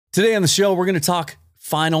Today on the show, we're going to talk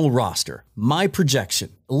final roster, my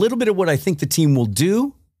projection, a little bit of what I think the team will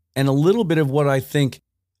do, and a little bit of what I think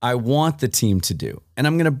I want the team to do. And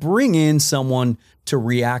I'm going to bring in someone to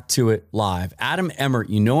react to it live. Adam Emmert,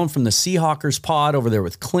 you know him from the Seahawks pod over there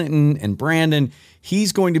with Clinton and Brandon.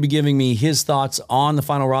 He's going to be giving me his thoughts on the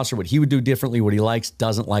final roster, what he would do differently, what he likes,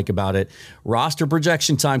 doesn't like about it. Roster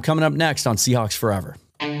projection time coming up next on Seahawks Forever.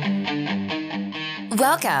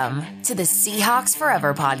 Welcome to the Seahawks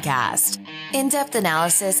Forever podcast. In-depth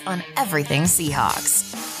analysis on everything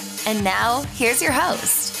Seahawks. And now, here's your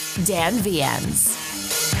host, Dan Viens.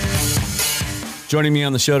 Joining me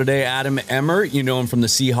on the show today, Adam Emmert. You know him from the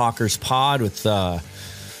Seahawks pod with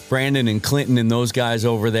Brandon and Clinton and those guys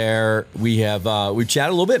over there. We've chatted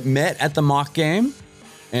a little bit, met at the mock game,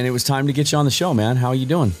 and it was time to get you on the show, man. How are you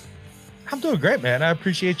doing? I'm doing great, man. I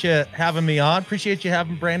appreciate you having me on. Appreciate you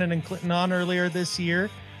having Brandon and Clinton on earlier this year.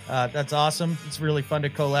 That's awesome. It's really fun to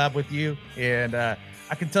collab with you. And I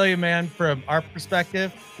can tell you, man, from our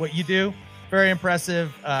perspective, what you do, very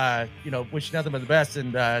impressive. Wish you nothing but the best.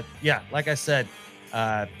 And like I said,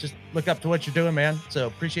 just look up to what you're doing, man. So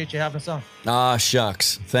appreciate you having us on.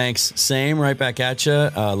 Shucks. Thanks. Same. Right back at you.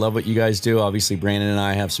 Love what you guys do. Obviously, Brandon and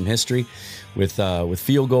I have some history with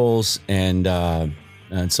field goals, and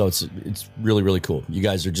so it's really, really cool. You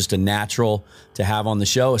guys are just a natural to have on the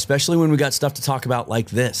show, especially when we got stuff to talk about like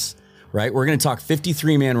this, right? We're going to talk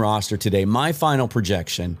 53-man roster today. My final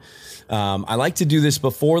projection. I like to do this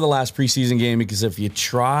before the last preseason game because if you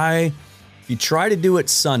try to do it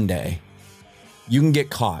Sunday, you can get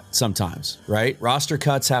caught sometimes, right? Roster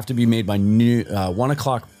cuts have to be made by 1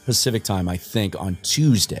 o'clock Pacific time, I think, on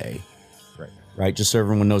Tuesday. Right, just so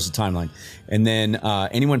everyone knows the timeline. And then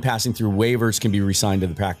anyone passing through waivers can be re-signed to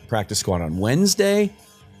the practice squad on Wednesday.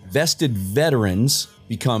 Vested veterans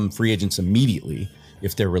become free agents immediately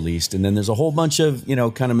if they're released. And then there's a whole bunch of,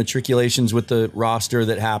 kind of matriculations with the roster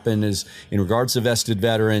that happen is in regards to vested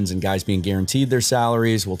veterans and guys being guaranteed their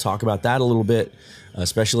salaries. We'll talk about that a little bit,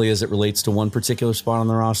 especially as it relates to one particular spot on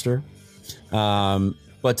the roster.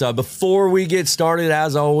 But before we get started,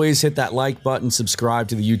 as always, hit that like button, subscribe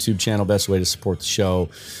to the YouTube channel. Best way to support the show.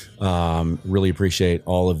 Really appreciate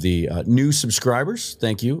all of the new subscribers.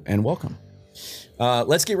 Thank you and welcome.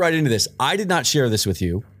 Let's get right into this. I did not share this with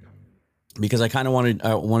you because I kind of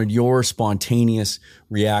wanted your spontaneous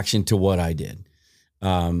reaction to what I did.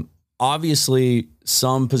 Obviously,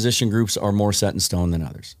 some position groups are more set in stone than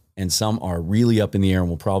others. And some are really up in the air, and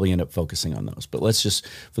we'll probably end up focusing on those. But let's just,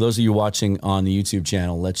 for those of you watching on the YouTube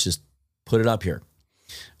channel, let's just put it up here.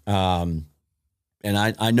 And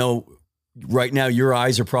I know right now your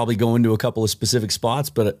eyes are probably going to a couple of specific spots,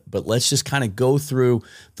 but let's just kind of go through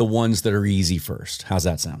the ones that are easy first. How's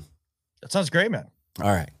that sound? That sounds great, man.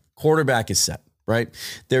 All right. Quarterback is set, right?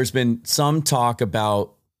 There's been some talk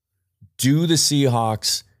about, do the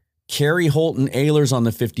Seahawks carry Holton Ahlers on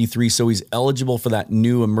the 53 so he's eligible for that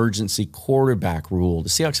new emergency quarterback rule? The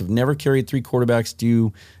Seahawks have never carried 3 quarterbacks. Do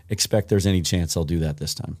you expect there's any chance they'll do that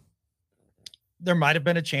this time? There might have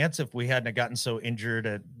been a chance if we hadn't gotten so injured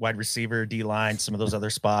at wide receiver, D-line, some of those other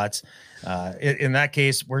spots. In that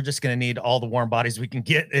case, we're just going to need all the warm bodies we can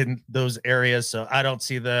get in those areas. So I don't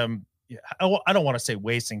see them. I don't want to say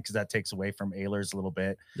wasting because that takes away from Ahlers a little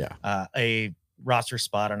bit. Yeah. A roster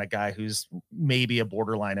spot on a guy who's maybe a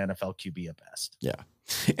borderline NFL QB at best. Yeah.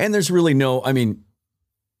 And there's really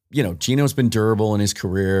Geno's been durable in his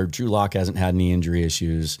career. Drew Lock hasn't had any injury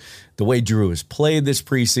issues. The way Drew has played this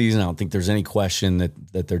preseason, I don't think there's any question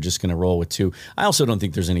that they're just going to roll with 2. I also don't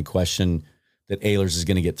think there's any question that Ahlers is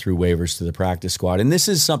going to get through waivers to the practice squad. And this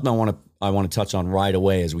is something I want to touch on right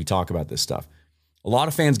away as we talk about this stuff. A lot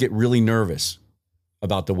of fans get really nervous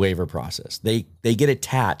about the waiver process. They get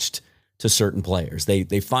attached to certain players.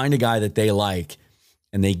 They find a guy that they like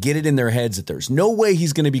and they get it in their heads that there's no way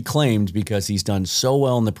he's going to be claimed because he's done so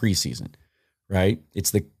well in the preseason, right?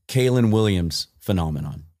 It's the Kalen Williams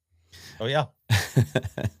phenomenon. Oh, yeah.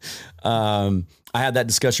 I had that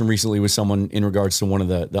discussion recently with someone in regards to one of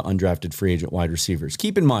the undrafted free agent wide receivers.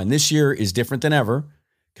 Keep in mind, this year is different than ever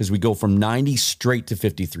because we go from 90 straight to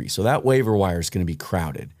 53. So that waiver wire is going to be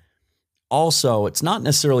crowded. Also, it's not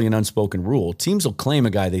necessarily an unspoken rule. Teams will claim a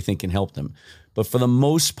guy they think can help them. But for the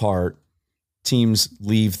most part, teams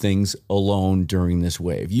leave things alone during this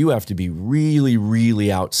wave. You have to be really,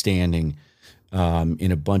 really outstanding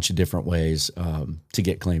in a bunch of different ways to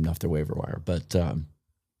get claimed off their waiver wire. But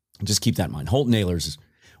just keep that in mind. Holton Ahlers,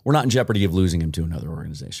 we're not in jeopardy of losing him to another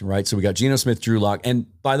organization, right? So we got Geno Smith, Drew Lock. And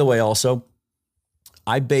by the way, also,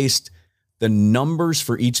 I based the numbers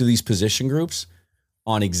for each of these position groups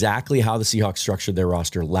on exactly how the Seahawks structured their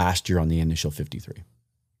roster last year on the initial 53.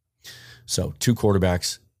 So 2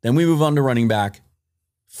 quarterbacks, Then we move on to running back.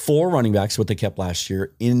 4 running backs, what they kept last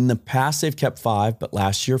year. In the past, they've kept 5, but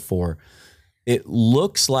last year 4. It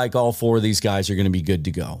looks like all 4 of these guys are going to be good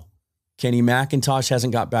to go. Kenny McIntosh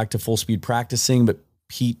hasn't got back to full speed practicing, but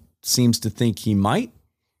Pete seems to think he might,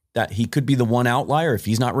 that he could be the one outlier. If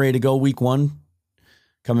he's not ready to go week 1,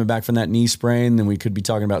 coming back from that knee sprain, then we could be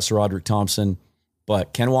talking about SaRodorick Thompson.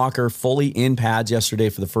 But Ken Walker fully in pads yesterday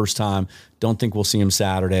for the first time. Don't think we'll see him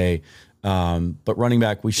Saturday. But running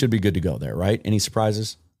back, we should be good to go there, right? Any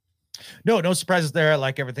surprises? No surprises there. I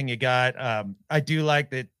like everything you got. I do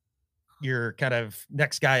like that your kind of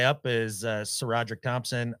next guy up is SaRodorick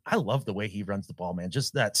Thompson. I love the way he runs the ball, man.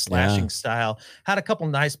 Just that slashing style. Had a couple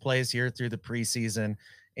nice plays here through the preseason.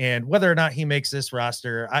 And whether or not he makes this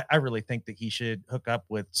roster, I really think that he should hook up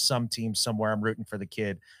with some team somewhere. I'm rooting for the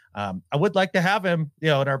kid. I would like to have him, in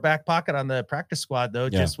our back pocket on the practice squad, though,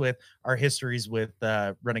 just with our histories with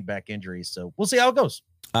running back injuries. So we'll see how it goes.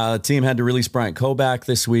 The team had to release Bryant Koback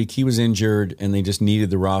this week. He was injured, and they just needed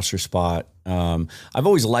the roster spot. I've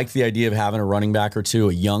always liked the idea of having a running back or two,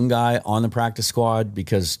 a young guy on the practice squad,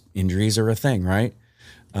 because injuries are a thing, right?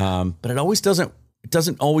 But it always doesn't. It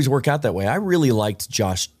doesn't always work out that way. I really liked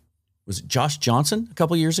Josh Johnson a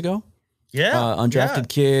couple years ago? Yeah. Undrafted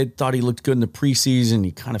kid. Thought he looked good in the preseason.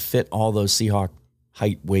 He kind of fit all those Seahawk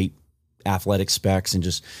height, weight, athletic specs, and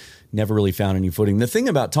just never really found any footing. The thing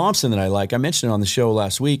about Thompson that I like, I mentioned it on the show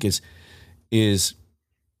last week, is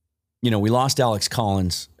we lost Alex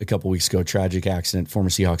Collins a couple weeks ago, tragic accident, former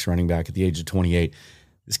Seahawks running back at the age of 28.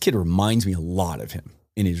 This kid reminds me a lot of him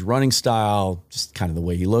in his running style, just kind of the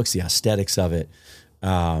way he looks, the aesthetics of it.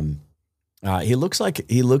 He looks like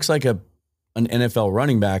an NFL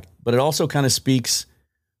running back, but it also kind of speaks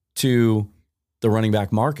to the running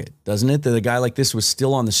back market, doesn't it? That a guy like this was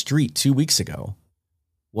still on the street 2 weeks ago,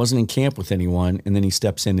 wasn't in camp with anyone, and then he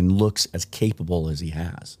steps in and looks as capable as he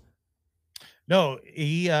has. No,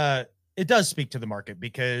 it does speak to the market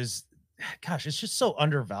because, gosh, it's just so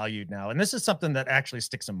undervalued now. And this is something that actually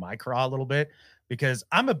sticks in my craw a little bit, because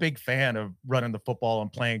I'm a big fan of running the football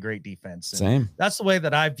and playing great defense. And same. That's the way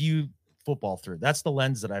that I view football through. That's the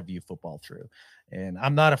lens that I view football through. And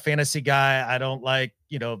I'm not a fantasy guy. I don't like,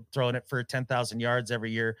 throwing it for 10,000 yards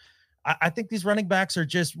every year. I think these running backs are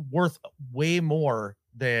just worth way more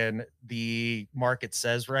than the market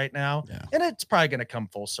says right now. Yeah. And it's probably going to come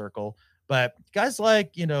full circle. But guys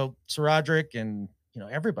like, SaRodorick and,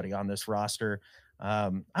 everybody on this roster,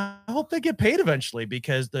 I hope they get paid eventually,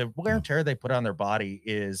 because the wear and tear they put on their body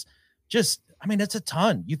is just, it's a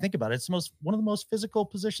ton. You think about it, it's one of the most physical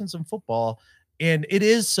positions in football, and it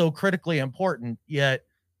is so critically important, yet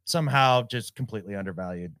somehow just completely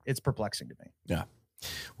undervalued. It's perplexing to me. Yeah.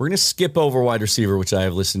 We're going to skip over wide receiver, which I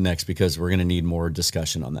have listed next, because we're going to need more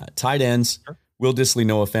discussion on that. Tight ends, sure. Will Dissly,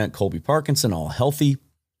 Noah Fant, Colby Parkinson, all healthy.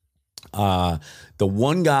 The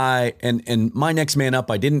one guy, and my next man up,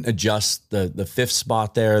 I didn't adjust the fifth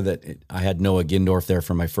spot there. I had Noah Gindorf there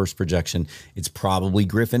for my first projection. It's probably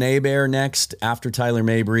Griffin Hebert next after Tyler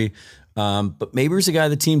Mabry. But Mabry's a guy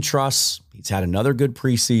the team trusts. He's had another good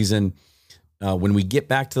preseason. When we get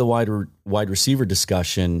back to the wide receiver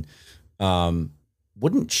discussion,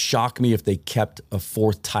 wouldn't shock me if they kept a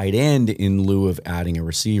fourth tight end in lieu of adding a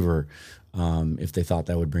receiver. If they thought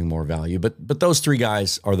that would bring more value. But those three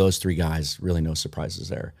guys are those three guys. Really no surprises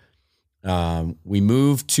there. We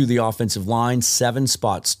move to the offensive line, 7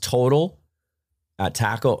 spots total at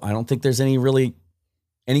tackle. I don't think there's any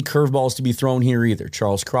curveballs to be thrown here either.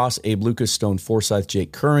 Charles Cross, Abe Lucas, Stone Forsythe,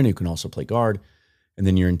 Jake Curran, who can also play guard. And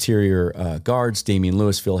then your interior guards, Damian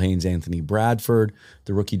Lewis, Phil Haynes, Anthony Bradford,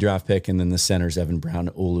 the rookie draft pick, and then the centers, Evan Brown,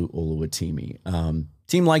 Olu Oluwatimi.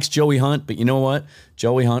 Team likes Joey Hunt, but you know what?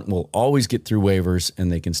 Joey Hunt will always get through waivers,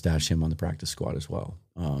 and they can stash him on the practice squad as well.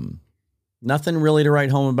 Nothing really to write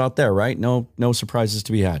home about there, right? No surprises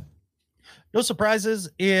to be had. No surprises,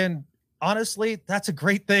 and honestly, that's a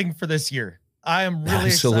great thing for this year. I am really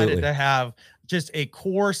excited to have just a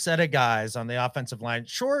core set of guys on the offensive line,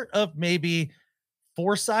 short of maybe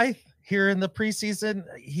Forsythe here in the preseason.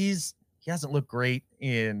 He hasn't looked great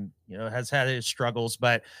has had his struggles,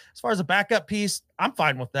 but as far as a backup piece, I'm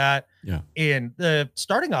fine with that. Yeah. And the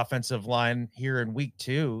starting offensive line here in week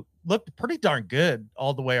 2 looked pretty darn good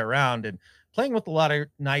all the way around, and playing with a lot of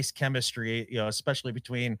nice chemistry, especially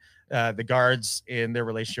between the guards and their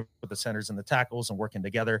relationship with the centers and the tackles and working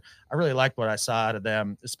together. I really liked what I saw out of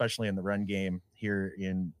them, especially in the run game here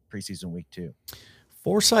in preseason week 2.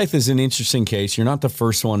 Forsythe is an interesting case. You're not the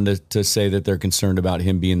first one to say that they're concerned about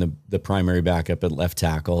him being the primary backup at left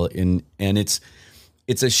tackle. And it's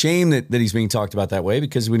a shame that he's being talked about that way,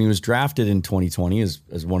 because when he was drafted in 2020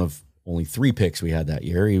 as one of only 3 picks we had that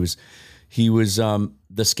year, he He was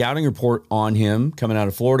the scouting report on him coming out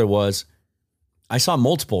of Florida was, I saw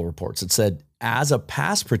multiple reports that said as a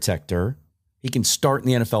pass protector, he can start in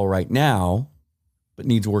the NFL right now, but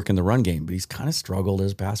needs work in the run game. But he's kind of struggled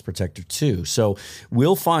as a pass protector too. So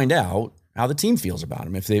we'll find out how the team feels about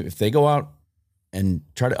him. If they go out and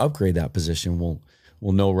try to upgrade that position,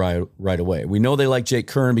 we'll know right away. We know they like Jake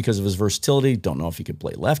Kern because of his versatility. Don't know if he could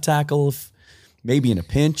play left tackle, if maybe in a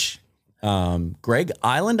pinch. Greg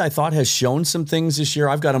Island, I thought, has shown some things this year.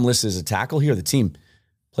 I've got him listed as a tackle here. The team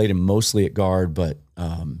played him mostly at guard, but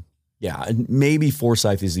yeah, maybe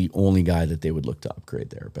Forsyth is the only guy that they would look to upgrade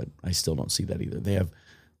there, but I still don't see that either.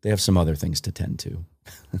 They have some other things to tend to.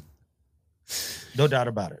 No doubt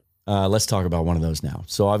about it. Let's talk about one of those now.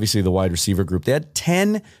 So obviously the wide receiver group, they had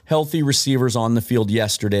 10 healthy receivers on the field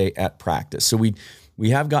yesterday at practice. So we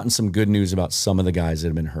have gotten some good news about some of the guys that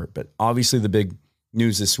have been hurt, but obviously the big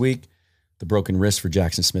news this week, the broken wrist for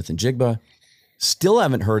Jackson Smith and Jigba. Still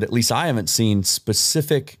haven't heard, at least I haven't seen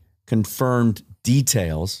specific confirmed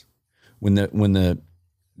details. When the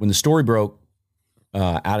story broke,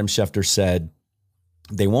 Adam Schefter said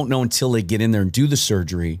they won't know until they get in there and do the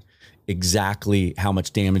surgery exactly how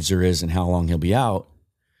much damage there is and how long he'll be out.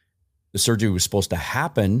 The surgery was supposed to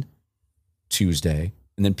happen Tuesday,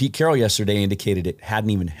 and then Pete Carroll yesterday indicated it hadn't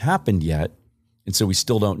even happened yet, and so we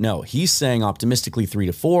still don't know. He's saying optimistically 3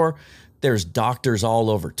 to 4. There's doctors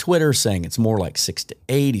all over Twitter saying it's more like 6 to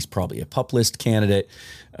 8. He's probably a PUP list candidate.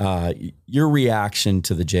 Your reaction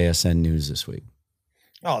to the JSN news this week?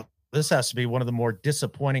 Oh, this has to be one of the more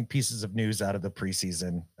disappointing pieces of news out of the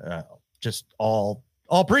preseason, just all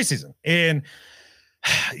preseason. And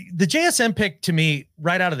the JSN pick to me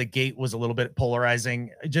right out of the gate was a little bit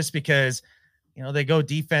polarizing, just because, you know, they go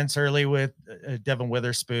defense early with Devin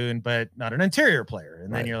Witherspoon, but not an interior player.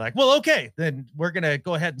 And then you're like, well, okay, then we're going to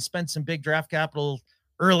go ahead and spend some big draft capital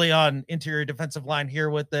early on interior defensive line here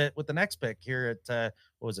with the next pick here at,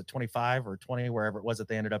 what was it, 25 or 20, wherever it was that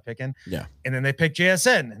they ended up picking. Yeah. And then they pick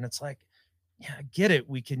JSN, and it's like, yeah, I get it.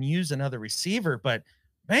 We can use another receiver, but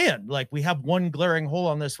man, like, we have one glaring hole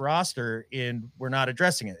on this roster and we're not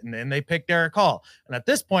addressing it. And then they pick Derek Hall. And at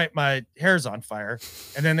this point, my hair's on fire.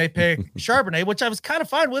 And then they pick Charbonnet, which I was kind of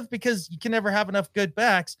fine with because you can never have enough good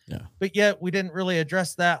backs. Yeah. But yet we didn't really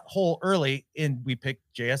address that hole early, and we picked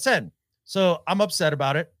JSN. So I'm upset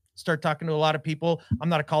about it. Start talking to a lot of people. I'm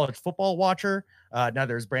not a college football watcher.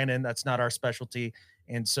 Neither is Brandon. That's not our specialty.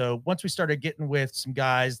 And so once we started getting with some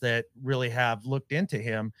guys that really have looked into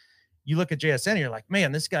him, you look at JSN and you're like,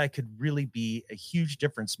 man, this guy could really be a huge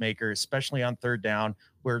difference maker, especially on third down.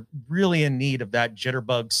 We're really in need of that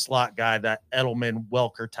jitterbug slot guy, that Edelman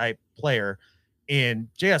Welker type player. And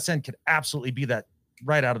JSN could absolutely be that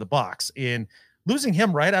right out of the box. And losing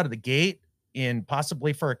him right out of the gate, in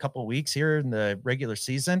possibly for a couple of weeks here in the regular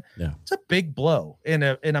season, it's a big blow and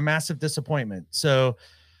a massive disappointment. So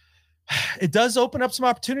it does open up some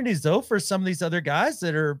opportunities though for some of these other guys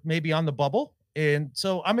that are maybe on the bubble. And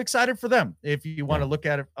so I'm excited for them if you want to look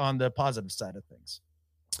at it on the positive side of things.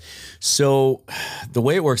 So the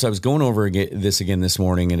way it works, I was going over this again this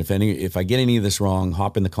morning, and if I get any of this wrong,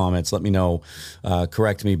 hop in the comments, let me know,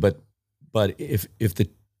 correct me. But if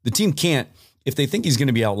the team can't, if they think he's going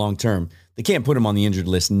to be out long term, they can't put him on the injured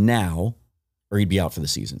list now, or he'd be out for the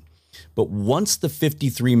season. But once the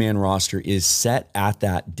 53-man roster is set at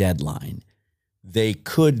that deadline, they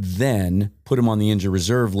could then put him on the injured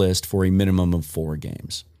reserve list for a minimum of 4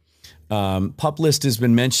 games. PUP list has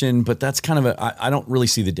been mentioned, but that's kind of I don't really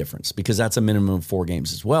see the difference because that's a minimum of 4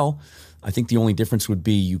 games as well. I think the only difference would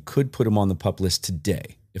be you could put him on the PUP list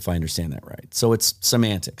today, if I understand that right. So it's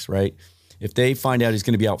semantics, right? If they find out he's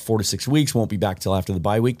going to be out 4 to 6 weeks, won't be back till after the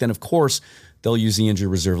bye week, then of course they'll use the injured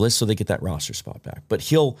reserve list so they get that roster spot back. But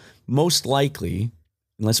he'll most likely,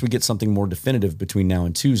 unless we get something more definitive between now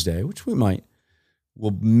and Tuesday, which we might,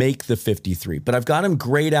 will make the 53. But I've got him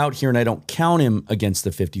grayed out here, and I don't count him against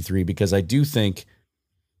the 53 because I do think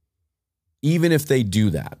even if they do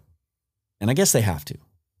that, and I guess they have to,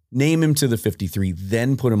 name him to the 53,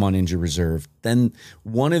 then put him on injured reserve, then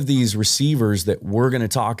one of these receivers that we're going to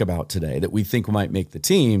talk about today that we think might make the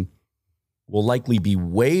team will likely be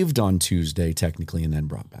waived on Tuesday technically and then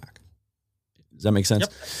brought back. Does that make sense?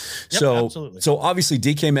 Yep, absolutely. So obviously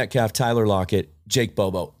DK Metcalf, Tyler Lockett, Jake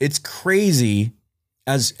Bobo. It's crazy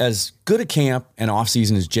as good a camp and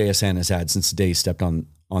offseason as JSN has had since the day he stepped on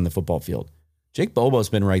the football field. Jake Bobo's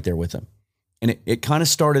been right there with him. And it kind of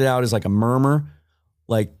started out as like a murmur,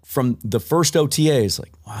 like from the first OTAs,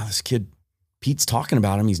 like, wow, this kid, Pete's talking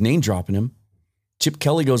about him. He's name dropping him. Chip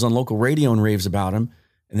Kelly goes on local radio and raves about him.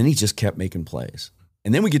 And then he just kept making plays.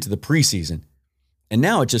 And then we get to the preseason And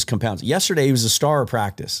now it just compounds. Yesterday, he was a star of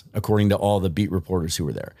practice, according to all the beat reporters who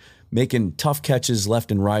were there, making tough catches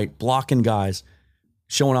left and right, blocking guys,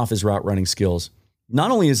 showing off his route running skills. Not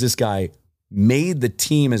only is this guy made the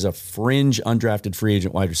team as a fringe undrafted free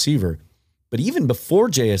agent wide receiver, but even before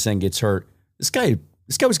JSN gets hurt, this guy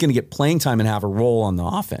was going to get playing time and have a role on the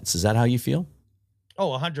offense. Is that how you feel?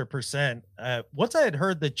 Oh, 100%. Once I had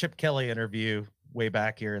heard the Chip Kelly interview way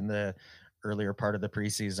back here in the earlier part of the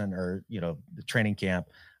preseason, or, the training camp,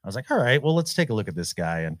 I was like, all right, well, let's take a look at this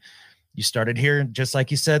guy. And you started hearing, just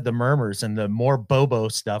like you said, the murmurs and the more Bobo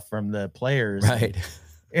stuff from the players. Right.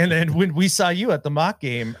 And then when we saw you at the mock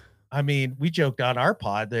game, I mean, we joked on our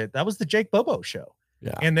pod that was the Jake Bobo show.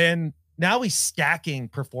 Yeah. And then now he's stacking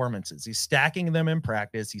performances. He's stacking them in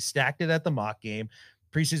practice. He stacked it at the mock game.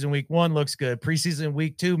 Preseason week 1 looks good. Preseason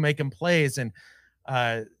week 2 making plays. And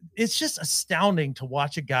it's just astounding to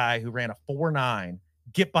watch a guy who ran a 4.9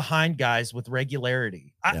 get behind guys with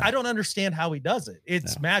regularity. I don't understand how he does it.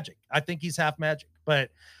 It's magic. I think he's half magic.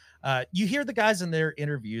 But you hear the guys in their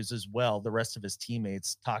interviews as well, the rest of his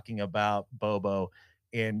teammates talking about Bobo,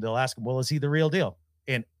 and they'll ask him, well, is he the real deal?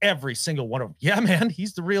 And every single one of them, yeah, man,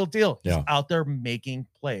 he's the real deal. He's out there making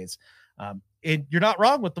plays. And you're not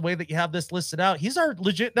wrong with the way that you have this listed out. He's our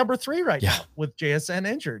legit number 3 right now with JSN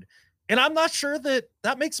injured. And I'm not sure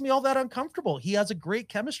that makes me all that uncomfortable. He has a great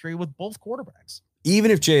chemistry with both quarterbacks.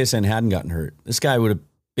 Even if JSN hadn't gotten hurt, this guy would have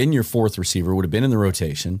been your 4th receiver, would have been in the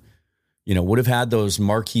rotation, would have had those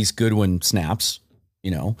Marquise Goodwin snaps, he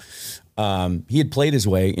had played his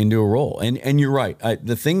way into a role. And you're right.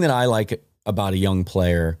 The thing that I like about a young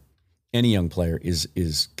player, any young player,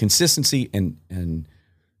 is consistency and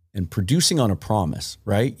producing on a promise,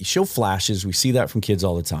 right? You show flashes. We see that from kids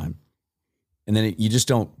all the time. And then you just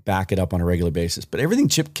don't back it up on a regular basis. But everything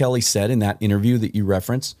Chip Kelly said in that interview that you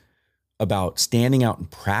reference about standing out in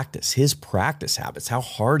practice, his practice habits, how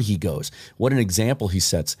hard he goes, what an example he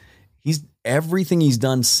sets. Everything he's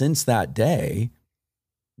done since that day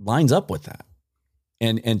lines up with that.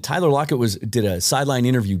 And Tyler Lockett did a sideline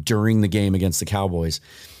interview during the game against the Cowboys.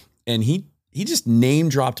 And he just name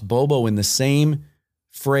dropped Bobo in the same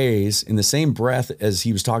phrase, in the same breath as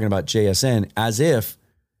he was talking about JSN, as if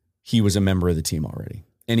he was a member of the team already.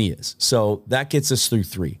 And he is. So that gets us through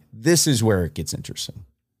 3. This is where it gets interesting,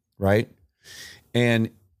 right?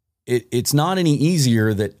 And it's not any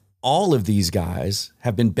easier that all of these guys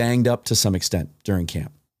have been banged up to some extent during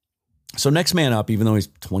camp. So next man up, even though he's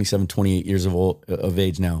 27, 28 years of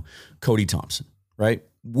age now, Cody Thompson, right?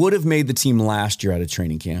 Would have made the team last year at a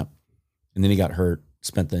training camp. And then he got hurt,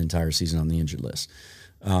 spent the entire season on the injured list.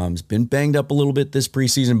 He's been banged up a little bit this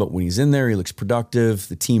preseason, but when he's in there, he looks productive.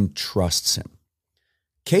 The team trusts him.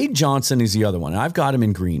 Cade Johnson is the other one. And I've got him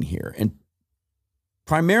in green here. And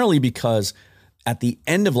primarily because at the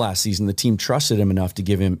end of last season, the team trusted him enough to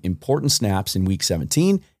give him important snaps in week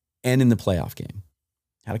 17 and in the playoff game.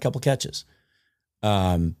 Had a couple catches.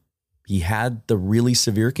 He had the really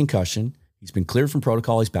severe concussion. He's been cleared from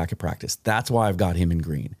protocol. He's back at practice. That's why I've got him in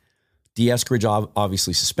green. D. Eskridge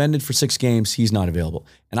obviously suspended for 6 games. He's not available.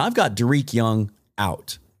 And I've got Derek Young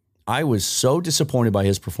out. I was so disappointed by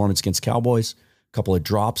his performance against Cowboys. A couple of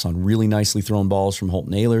drops on really nicely thrown balls from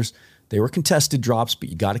Holton Ahlers. They were contested drops, but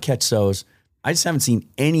you got to catch those. I just haven't seen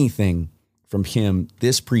anything from him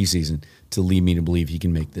this preseason to lead me to believe he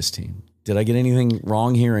can make this team. Did I get anything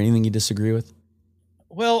wrong here? Anything you disagree with?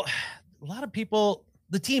 Well, a lot of people,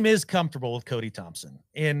 the team is comfortable with Cody Thompson.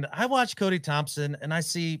 And I watch Cody Thompson and I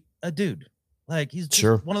see a dude. Like he's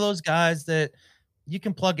just one of those guys that you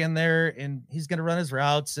can plug in there and he's going to run his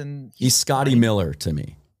routes. And he's Scotty Miller to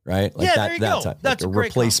me, right? Like there you go. Type, that's like a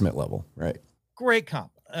replacement level, right? Great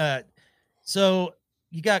comp. So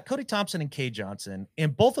you got Cody Thompson and Cade Johnson,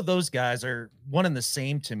 and both of those guys are one and the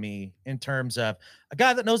same to me in terms of a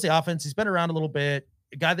guy that knows the offense. He's been around a little bit,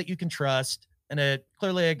 a guy that you can trust, and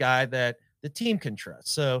clearly a guy that the team can trust.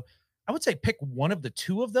 So I would say pick one of the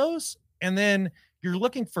two of those, and then you're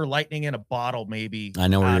looking for lightning in a bottle, maybe. I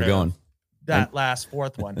know where you're going. That last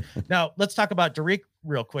 4th one. Now let's talk about Derek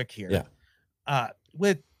real quick here. Yeah.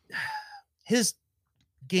 With his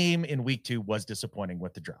game in week 2 was disappointing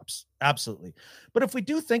with the drops. Absolutely. But if we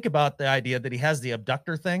do think about the idea that he has the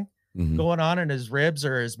abductor thing going on in his ribs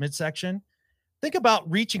or his midsection, think about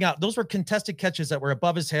reaching out. Those were contested catches that were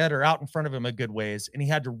above his head or out in front of him a good ways. And he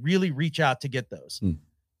had to really reach out to get those.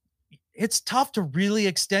 It's tough to really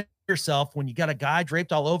extend yourself when you got a guy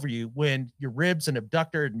draped all over you, when your ribs and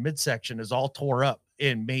abductor and midsection is all tore up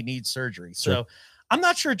and may need surgery. So I'm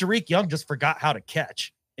not sure Derek Young just forgot how to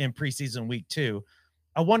catch in preseason week 2.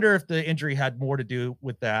 I wonder if the injury had more to do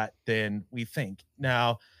with that than we think.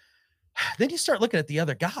 Now, then you start looking at the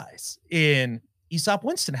other guys, and Aesop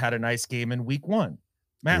Winston had a nice game in week 1.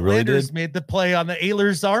 Matt really Landers made the play on the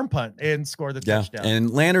Ehlers arm punt and scored the touchdown.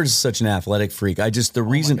 And Landers is such an athletic freak. I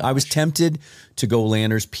was tempted to go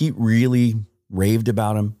Landers. Pete really raved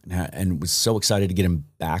about him and was so excited to get him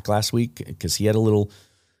back last week because he had a little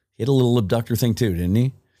abductor thing too, didn't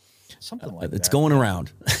he? Something like that. It's going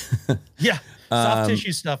around. Yeah. Soft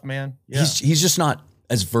tissue stuff, man. Yeah. He's just not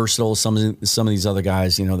as versatile as some of these other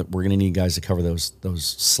guys, that we're going to need guys to cover those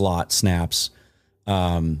slot snaps.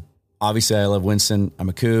 Obviously, I love Winston. I'm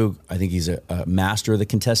a Coug. I think he's a master of the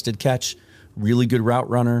contested catch. Really good route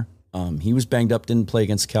runner. He was banged up, didn't play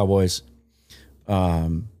against the Cowboys.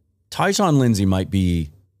 Tyjon Lindsey might be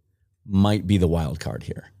the wild card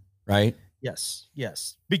here, right? Yes.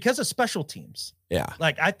 Because of special teams. Yeah.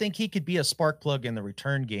 Like, I think he could be a spark plug in the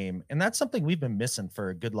return game. And that's something we've been missing for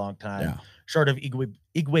a good long time. Yeah. Short of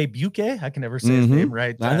Igwe, I can never say his name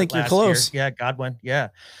right. I think you're close. Year. Yeah, Godwin. Yeah.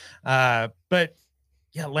 But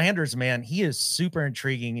yeah, Landers, man, he is super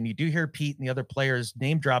intriguing. And you do hear Pete and the other players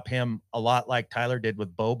name drop him a lot like Tyler did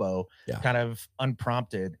with Bobo, kind of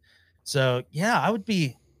unprompted. So, yeah, I would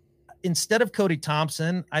be, instead of Cody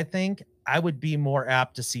Thompson, I think I would be more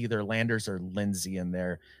apt to see either Landers or Lindsey in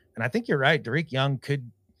there. And I think you're right. Derek Young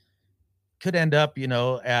could end up,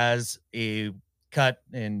 as a cut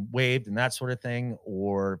and waived and that sort of thing,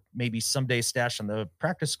 or maybe someday stashed on the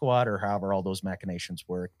practice squad or however all those machinations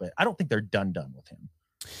work. But I don't think they're done with him.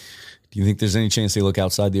 Do you think there's any chance they look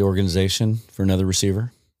outside the organization for another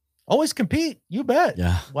receiver? Always compete. You bet.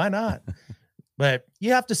 Yeah. Why not? But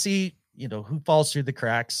you have to see, who falls through the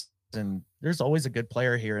cracks, and there's always a good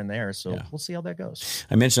player here and there. So we'll see how that goes.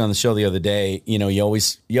 I mentioned on the show the other day, you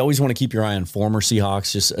always want to keep your eye on former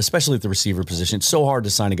Seahawks, just especially at the receiver position. It's so hard to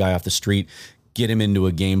sign a guy off the street, get him into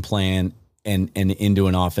a game plan and into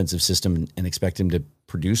an offensive system and expect him to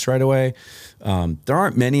produce right away. There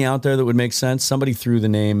aren't many out there that would make sense. Somebody threw the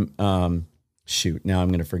name, now I'm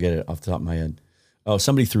going to forget it off the top of my head. Oh,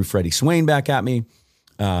 somebody threw Freddie Swain back at me.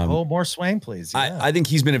 More Swain, please. Yeah. I think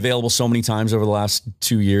he's been available so many times over the last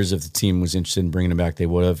 2 years. If the team was interested in bringing him back, they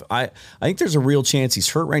would have. I think there's a real chance he's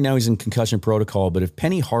hurt right now. He's in concussion protocol. But if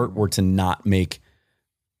Penny Hart were to not make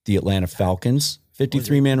the Atlanta Falcons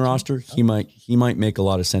 53-man roster, he might make a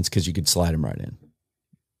lot of sense because you could slide him right in.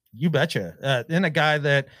 You betcha. And a guy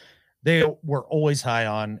that they were always high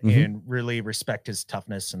on and really respect his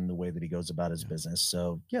toughness and the way that he goes about his business.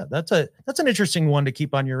 So yeah, that's an interesting one to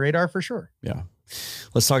keep on your radar for sure. Yeah.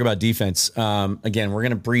 Let's talk about defense. Again, we're going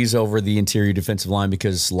to breeze over the interior defensive line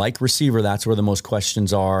because like receiver, that's where the most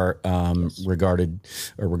questions are regarding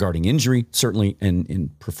injury, certainly, and in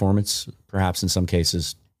performance, perhaps in some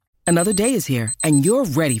cases. Another day is here and you're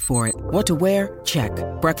ready for it. What to wear? Check.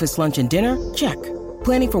 Breakfast, lunch, and dinner? Check.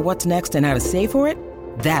 Planning for what's next and how to save for it?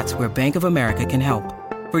 That's where Bank of America can help.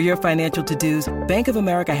 For your financial to-dos, Bank of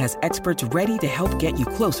America has experts ready to help get you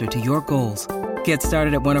closer to your goals. Get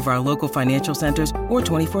started at one of our local financial centers or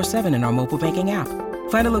 24/7 in our mobile banking app.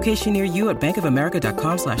 Find a location near you at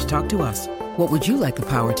bankofamerica.com/talktous. What would you like the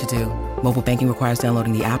power to do? Mobile banking requires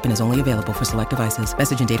downloading the app and is only available for select devices.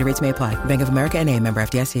 Message and data rates may apply. Bank of America N.A., member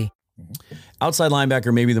FDIC. Outside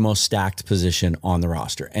linebacker may be the most stacked position on the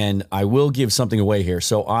roster. And I will give something away here.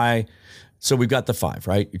 So we've got the 5,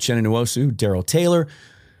 right? Uchenna Nwosu, Darrell Taylor.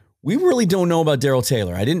 We really don't know about Darrell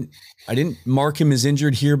Taylor. I didn't mark him as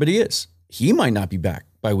injured here, but he is. He might not be back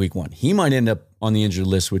by week 1. He might end up on the injured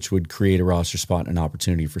list, which would create a roster spot and an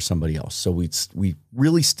opportunity for somebody else. So we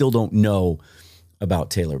really still don't know about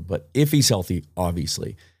Taylor. But if he's healthy,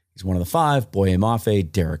 obviously, he's one of the 5. Boye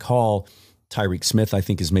Mafe, Derek Hall, Tyreek Smith, I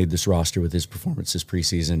think, has made this roster with his performance this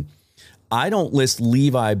preseason. I don't list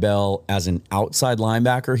Levi Bell as an outside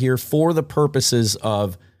linebacker here for the purposes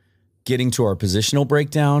of getting to our positional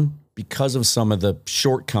breakdown because of some of the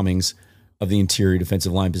shortcomings of the interior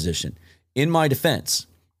defensive line position. In my defense,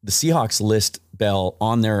 the Seahawks list Bell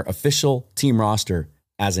on their official team roster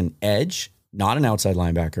as an edge, not an outside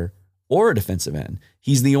linebacker, or a defensive end.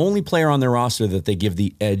 He's the only player on their roster that they give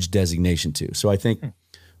the edge designation to. So I think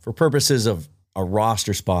for purposes of a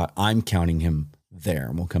roster spot, I'm counting him there,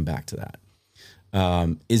 and we'll come back to that.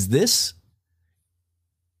 Is this,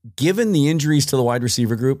 given the injuries to the wide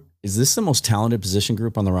receiver group, is this the most talented position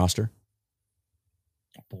group on the roster?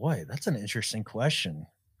 Boy, that's an interesting question,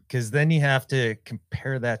 because then you have to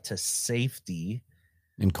compare that to safety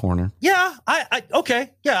and corner. Yeah,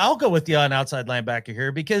 okay. Yeah, I'll go with you on outside linebacker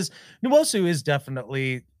here, because Nwosu is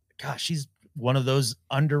definitely, he's one of those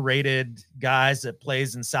underrated guys that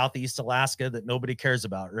plays in Southeast Alaska that nobody cares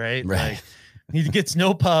about, right? Right. Like, he gets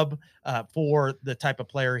no pub for the type of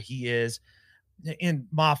player he is. in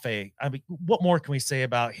Mafe, I mean, what more can we say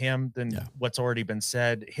about him than what's already been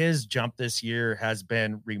said? His jump this year has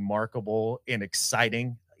been remarkable and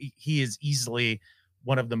exciting. He is easily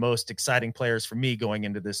one of the most exciting players for me going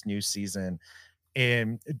into this new season.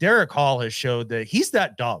 And Derek Hall has showed that he's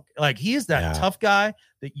that dog. Like, he is that tough guy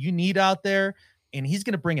that you need out there. And he's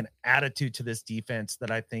going to bring an attitude to this defense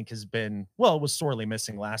that I think has been, well, it was sorely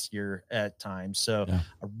missing last year at times. So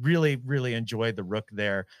I really, really enjoyed the Rook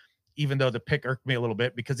there, even though the pick irked me a little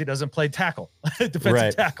bit because he doesn't play tackle,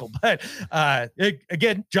 defensive tackle. But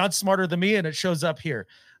again, John's smarter than me, and it shows up here.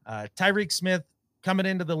 Tyreek Smith coming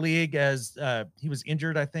into the league as he was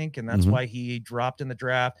injured, I think, and that's why he dropped in the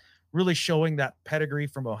draft, really showing that pedigree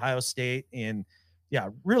from Ohio State. And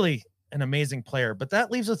really an amazing player. But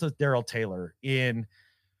that leaves us with Darrell Taylor.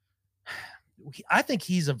 I think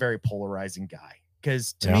he's a very polarizing guy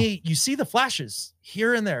because to me, you see the flashes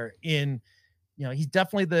here and there he's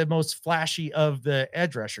definitely the most flashy of the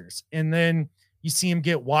edge rushers. And then you see him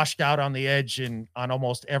get washed out on the edge and on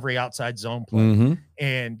almost every outside zone play.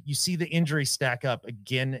 And you see the injury stack up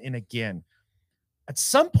again and again. At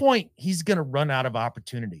some point, he's going to run out of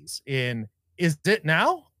opportunities. And is it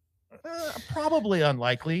now? Probably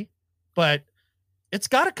unlikely, but it's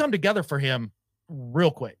got to come together for him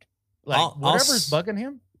real quick. Like, whatever's bugging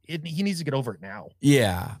him, he needs to get over it now.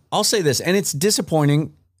 Yeah. I'll say this, and it's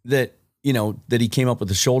disappointing that, that he came up with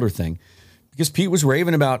the shoulder thing, because Pete was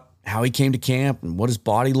raving about how he came to camp and what his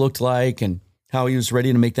body looked like and how he was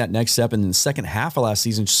ready to make that next step. And then the second half of last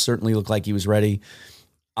season certainly looked like he was ready.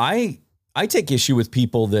 I take issue with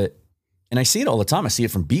people that, and I see it all the time. I see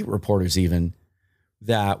it from beat reporters even,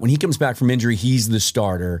 that when he comes back from injury, he's the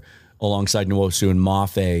starter alongside Nwosu, and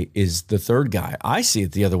Mafe is the third guy. I see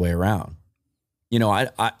it the other way around.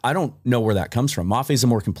 I don't know where that comes from. Mafe is a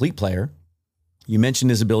more complete player. You mentioned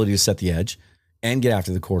his ability to set the edge and get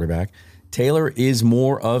after the quarterback. Taylor is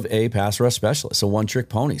more of a pass rush specialist, a one-trick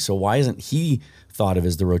pony. So why isn't he thought of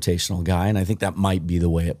as the rotational guy? And I think that might be the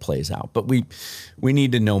way it plays out. But we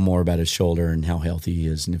need to know more about his shoulder and how healthy he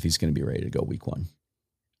is and if he's going to be ready to go week 1.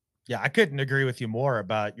 Yeah, I couldn't agree with you more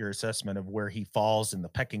about your assessment of where he falls in the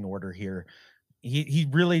pecking order here. He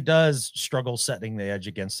really does struggle setting the edge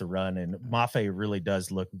against the run, and Mafe really does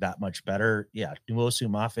look that much better. Yeah, Nwosu,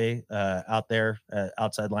 Mafe out there,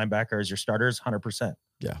 outside linebacker as your starters, 100%.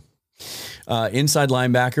 Yeah. Inside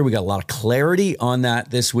linebacker, we got a lot of clarity on that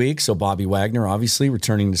this week. So Bobby Wagner, obviously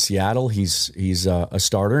returning to Seattle, he's a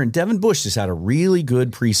starter, and Devin Bush just had a really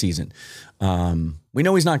good preseason. We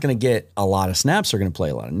know he's not going to get a lot of snaps. They're going to play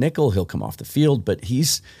a lot of nickel. He'll come off the field, but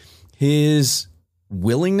his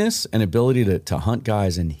willingness and ability to hunt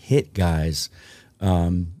guys and hit guys.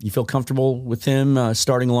 You feel comfortable with him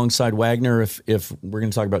starting alongside Wagner? If we're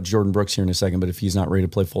going to talk about Jordan Brooks here in a second, but if he's not ready to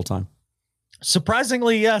play full time,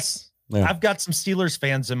 surprisingly, yes. Yeah. I've got some Steelers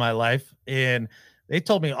fans in my life, and they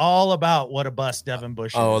told me all about what a bust Devin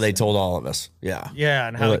Bush is. Oh, they told all of us. Yeah. Yeah,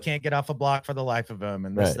 and how he can't get off a block for the life of him,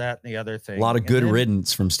 and this, that, and the other thing. A lot of good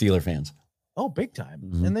riddance from Steeler fans. Oh, big time.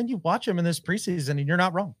 Mm-hmm. And then you watch him in this preseason, and you're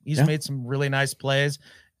not wrong. He's made some really nice plays,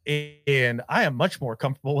 and I am much more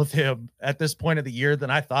comfortable with him at this point of the year than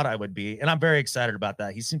I thought I would be, and I'm very excited about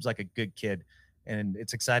that. He seems like a good kid, and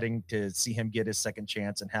it's exciting to see him get his second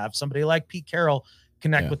chance and have somebody like Pete Carroll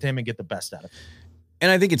connect with him and get the best out of him. And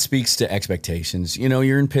I think it speaks to expectations.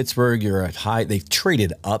 You're in Pittsburgh, you're at high. They've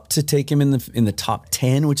traded up to take him in the top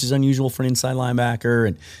 10, which is unusual for an inside linebacker.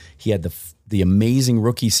 And he had the amazing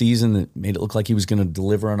rookie season that made it look like he was going to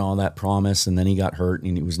deliver on all that promise. And then he got hurt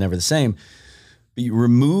and he was never the same. But you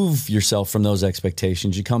remove yourself from those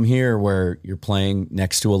expectations. You come here where you're playing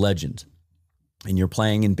next to a legend and you're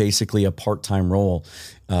playing in basically a part-time role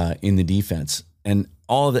in the defense. And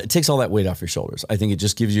all of that, it takes all that weight off your shoulders. I think it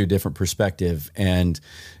just gives you a different perspective. And,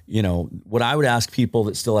 what I would ask people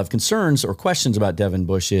that still have concerns or questions about Devin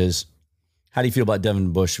Bush is, how do you feel about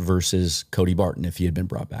Devin Bush versus Cody Barton if he had been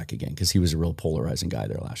brought back again? Because he was a real polarizing guy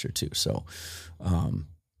there last year too. So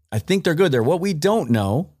I think they're good there. What we don't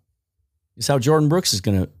know is how Jordan Brooks is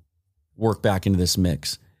going to work back into this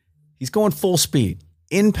mix. He's going full speed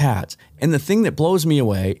in pads. And the thing that blows me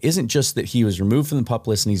away isn't just that he was removed from the PUP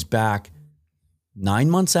list and he's back 9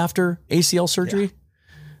 months after ACL surgery.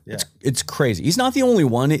 Yeah. It's crazy. He's not the only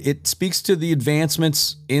one. It speaks to the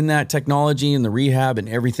advancements in that technology and the rehab and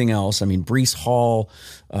everything else. I mean, Breece Hall,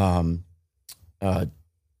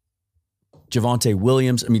 Javonte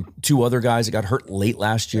Williams. I mean, 2 other guys that got hurt late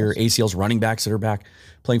last year. ACLs, running backs that are back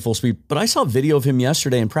playing full speed. But I saw a video of him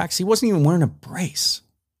yesterday in practice. He wasn't even wearing a brace.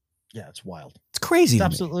 Yeah, it's wild. It's crazy. It's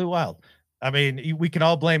absolutely wild. I mean, we can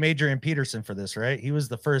all blame Adrian Peterson for this, right? He was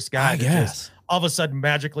the first guy to just all of a sudden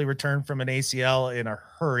magically return from an ACL in a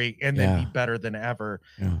hurry and then be better than ever.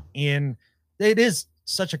 Yeah. And it is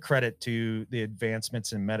such a credit to the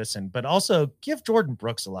advancements in medicine, but also give Jordan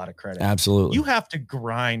Brooks a lot of credit. Absolutely. You have to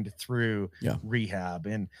grind through rehab.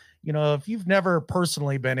 And, you know, if you've never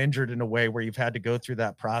personally been injured in a way where you've had to go through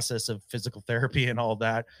that process of physical therapy and all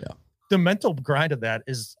that, the mental grind of that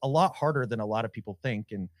is a lot harder than a lot of people think.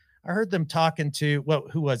 And I heard them talking to,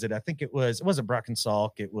 who was it? I think it wasn't Brock and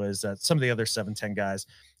Salk. It was some of the other 710 guys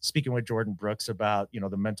speaking with Jordan Brooks about, you know,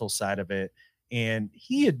 the mental side of it. And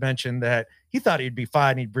he had mentioned that he thought he'd be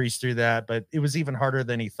fine. He'd breeze through that, but it was even harder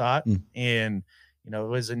than he thought. And, you know, it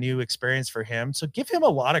was a new experience for him. So give him a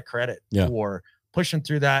lot of credit for pushing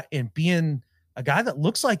through that and being a guy that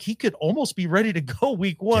looks like he could almost be ready to go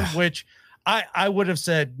week one, which I would have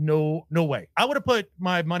said, no way. I would have put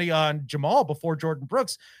my money on Jamal before Jordan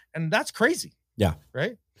Brooks. And that's crazy. Yeah.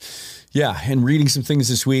 Right. Yeah. And reading some things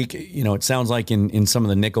this week, you know, it sounds like in some of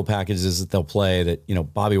the nickel packages that they'll play that, you know,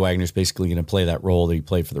 Bobby Wagner's basically going to play that role that he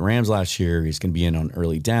played for the Rams last year. He's going to be in on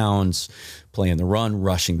early downs, playing the run,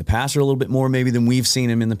 rushing the passer a little bit more maybe than we've seen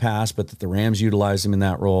him in the past, but that the Rams utilize him in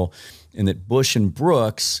that role, and that Bush and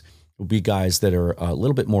Brooks will be guys that are a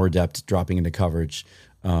little bit more adept at dropping into coverage.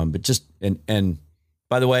 But just, and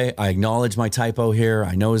by the way, I acknowledge my typo here.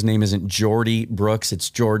 I know his name isn't Jordy Brooks. It's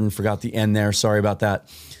Jordan. Forgot the N there. Sorry about that.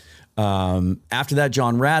 After that,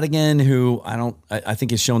 John Radigan, who I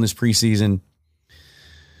think has shown this preseason,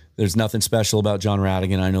 there's nothing special about John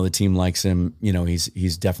Radigan. I know the team likes him. You know,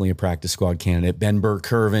 he's definitely a practice squad candidate. Ben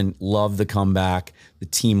Burke-Kirven, love the comeback. The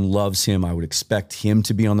team loves him. I would expect him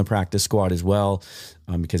to be on the practice squad as well,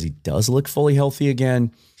 because he does look fully healthy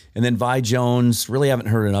again. And then Vi Jones, really haven't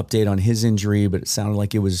heard an update on his injury, but it sounded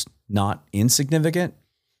like it was not insignificant.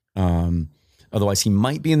 Otherwise, he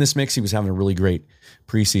might be in this mix. He was having a really great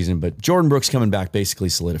preseason, but Jordan Brooks coming back basically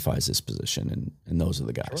solidifies this position, and those are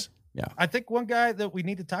the guys. Sure. Yeah. I think one guy that we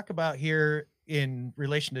need to talk about here in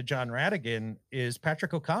relation to John Radigan is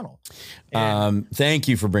Patrick O'Connell. Thank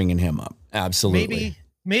you for bringing him up. Absolutely.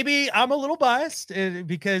 Maybe I'm a little biased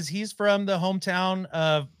because he's from the hometown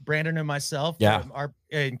of Brandon and myself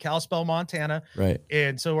in Kalispell, Montana. Right.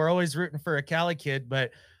 And so we're always rooting for a Cali kid,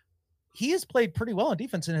 but he has played pretty well on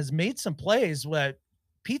defense and has made some plays what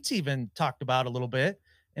Pete's even talked about a little bit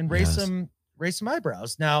and raised some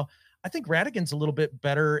eyebrows. Now, I think Radigan's a little bit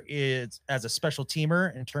better as a special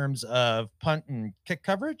teamer in terms of punt and kick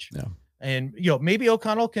coverage. Yeah. And, you know, maybe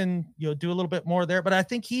O'Connell can, you know, do a little bit more there, but I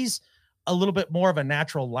think he's a little bit more of a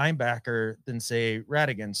natural linebacker than say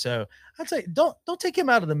Radigan. So I'd say don't take him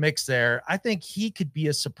out of the mix there. I think he could be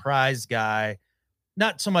a surprise guy,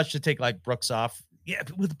 not so much to take like Brooks off. Yeah,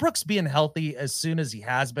 with Brooks being healthy as soon as he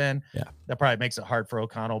has been, that probably makes it hard for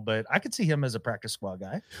O'Connell, but I could see him as a practice squad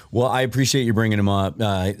guy. Well, I appreciate you bringing him up.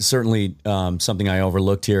 Certainly something I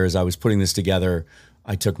overlooked here as I was putting this together.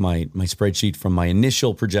 I took my spreadsheet from my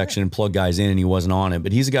initial projection and plugged guys in, and he wasn't on it.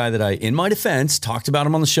 But he's a guy that I, in my defense, talked about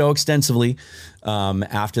him on the show extensively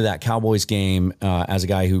after that Cowboys game as a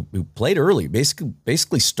guy who played early,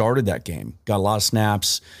 basically started that game, got a lot of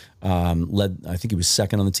snaps, led. I think he was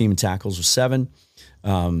second on the team in tackles with 7.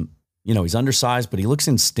 You know, he's undersized, but he looks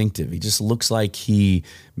instinctive. He just looks like he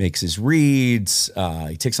makes his reads.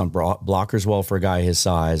 He takes on blockers well for a guy his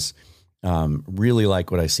size. Really like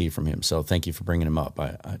what I see from him. So thank you for bringing him up.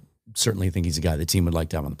 I certainly think he's a guy the team would like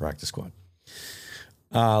to have on the practice squad.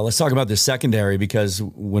 Let's talk about the secondary, because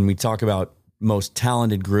when we talk about most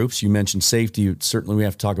talented groups, you mentioned safety. Certainly we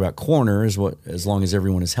have to talk about corner as long as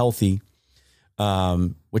everyone is healthy,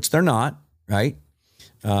 which they're not, right?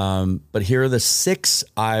 But here are the 6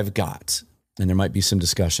 I've got, and there might be some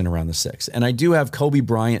discussion around the 6. And I do have Kobe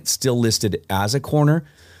Bryant still listed as a corner.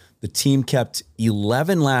 The team kept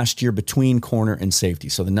 11 last year between corner and safety.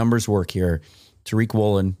 So the numbers work here. Tariq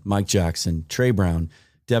Woolen, Mike Jackson, Trey Brown,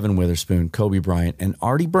 Devin Witherspoon, Kobe Bryant, and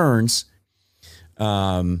Artie Burns.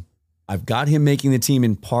 I've got him making the team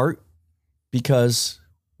in part because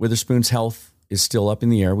Witherspoon's health is still up in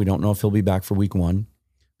the air. We don't know if he'll be back for week 1.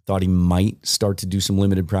 Thought he might start to do some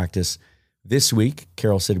limited practice this week.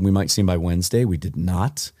 Carroll said we might see him by Wednesday. We did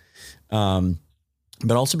not. But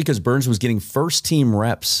also because Burns was getting first team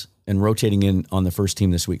reps and rotating in on the first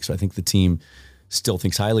team this week. So I think the team still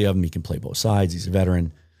thinks highly of him. He can play both sides. He's a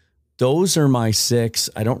veteran. Those are my 6.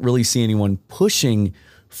 I don't really see anyone pushing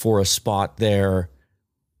for a spot there,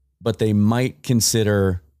 but they might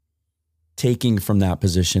consider taking from that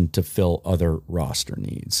position to fill other roster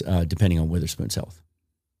needs, depending on Witherspoon's health.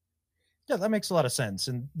 Yeah, that makes a lot of sense.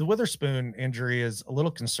 And the Witherspoon injury is a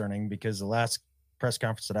little concerning because the last press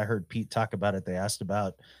conference that I heard Pete talk about it, they asked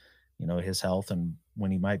about, his health and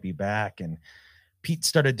when he might be back. And Pete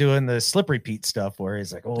started doing the slippery Pete stuff where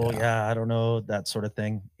he's like, oh yeah, I don't know, that sort of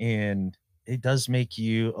thing. And it does make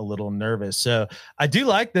you a little nervous. So I do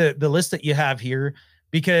like the list that you have here,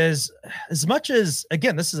 because as much as,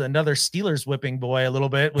 again, this is another Steelers whipping boy a little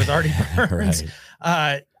bit with Artie Burns.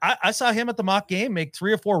 Right. I saw him at the mock game make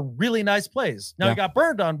 3 or 4 really nice plays. Now he got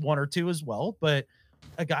burned on 1 or 2 as well, but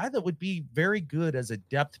a guy that would be very good as a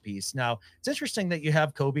depth piece. Now it's interesting that you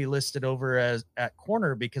have Kobe listed over as at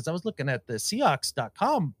corner, because I was looking at the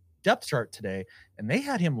Seahawks.com depth chart today and they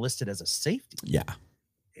had him listed as a safety. Yeah.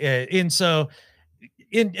 And so,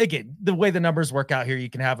 again, the way the numbers work out here, you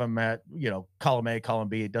can have him at, column A, column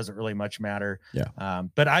B. It doesn't really much matter. Yeah.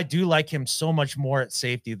 But I do like him so much more at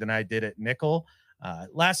safety than I did at nickel.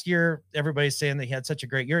 Last year, everybody's saying that he had such a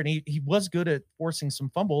great year, and he was good at forcing some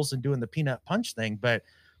fumbles and doing the peanut punch thing. But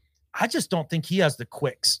I just don't think he has the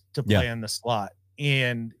quicks to play in the slot.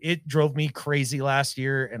 And it drove me crazy last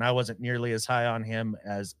year, and I wasn't nearly as high on him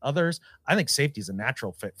as others. I think safety is a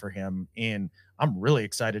natural fit for him, and I'm really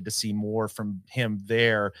excited to see more from him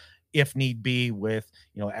there, if need be, with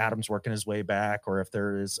Adams working his way back, or if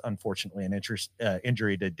there is unfortunately an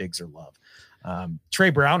injury to Diggs or Love.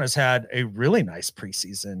 Trey Brown has had a really nice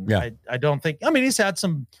preseason. Yeah. I don't think. I mean, he's had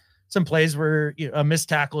some plays where a missed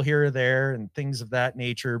tackle here or there and things of that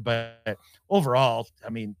nature, but overall, I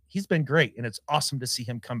mean, he's been great, and it's awesome to see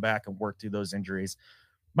him come back and work through those injuries.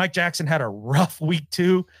 Mike Jackson had a rough week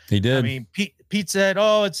too. He did. I mean, Pete said,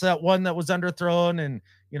 "Oh, it's that one that was underthrown," and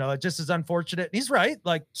it just is unfortunate. And he's right.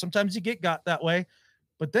 Like, sometimes you get got that way,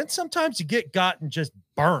 but then sometimes you get got and just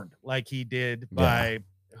burned like he did by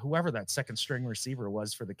whoever that second string receiver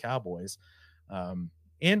was for the Cowboys.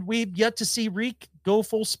 And we've yet to see Reek go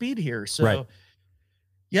full speed here. So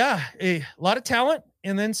a lot of talent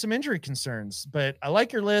and then some injury concerns, but I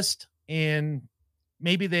like your list, and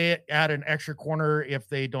maybe they add an extra corner if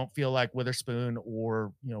they don't feel like Witherspoon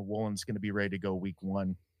or, Woolen's going to be ready to go week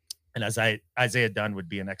 1. And Isaiah Dunn would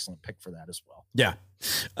be an excellent pick for that as well. Yeah.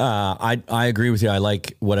 I agree with you. I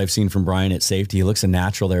like what I've seen from Brian at safety. He looks a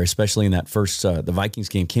natural there, especially in that first, the Vikings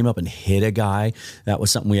game, came up and hit a guy. That was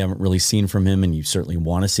something we haven't really seen from him, and you certainly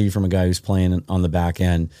want to see from a guy who's playing on the back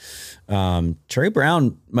end. Trey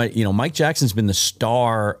Brown, Mike Jackson's been the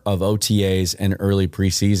star of OTAs and early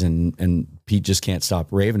preseason, and Pete just can't stop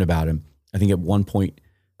raving about him. I think at one point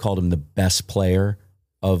called him the best player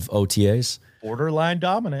of OTAs. Borderline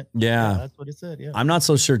dominant. Yeah. That's what he said. Yeah. I'm not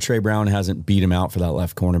so sure Trey Brown hasn't beat him out for that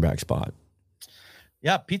left cornerback spot.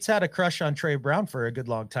 Yeah. Pete's had a crush on Trey Brown for a good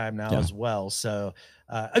long time now as well. So,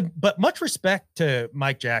 but much respect to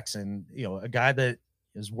Mike Jackson, a guy that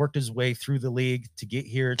has worked his way through the league to get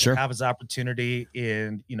here, to have his opportunity.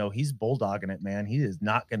 And, he's bulldogging it, man. He is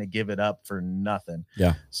not going to give it up for nothing.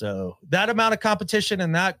 Yeah. So that amount of competition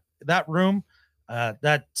in that room,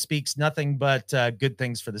 that speaks nothing but good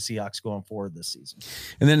things for the Seahawks going forward this season.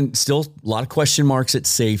 And then still a lot of question marks at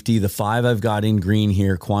safety. The 5 I've got in green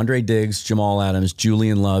here: Quandre Diggs, Jamal Adams,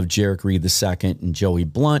 Julian Love, Jarek Reed II, and Joey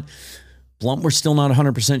Blunt. Blunt, we're still not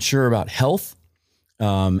 100% sure about health.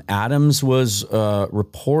 Adams was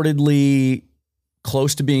reportedly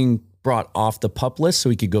close to being brought off the PUP list so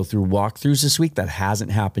he could go through walkthroughs this week. That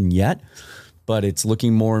hasn't happened yet, but it's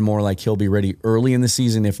looking more and more like he'll be ready early in the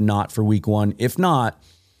season, if not for week 1. If not,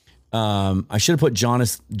 I should have put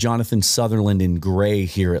Jonathan Sutherland in gray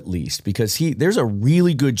here at least, because there's a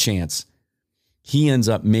really good chance he ends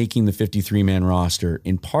up making the 53-man roster,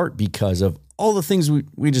 in part because of all the things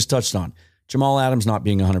we just touched on. Jamal Adams not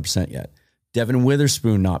being 100% yet. Devin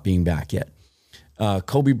Witherspoon not being back yet.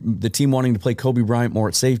 The team wanting to play Kobe Bryant more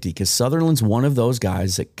at safety, because Sutherland's one of those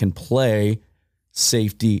guys that can play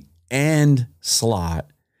safety and slot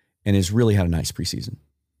and has really had a nice preseason.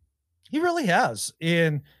 He really has.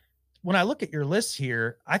 And when I look at your list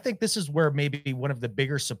here, I think this is where maybe one of the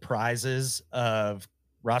bigger surprises of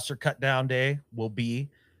roster cut down day will be.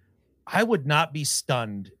 I would not be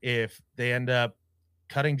stunned if they end up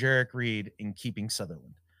cutting Jarek Reed and keeping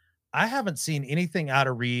Sutherland. I haven't seen anything out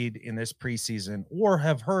of Reed in this preseason, or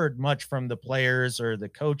have heard much from the players or the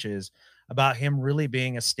coaches about him really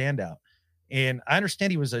being a standout. And I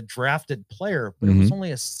understand he was a drafted player, but it was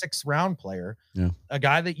only a 6th round player, a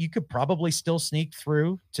guy that you could probably still sneak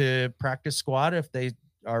through to practice squad if they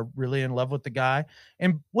are really in love with the guy.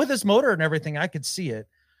 And with his motor and everything, I could see it.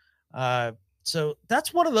 So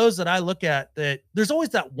that's one of those that I look at, that there's always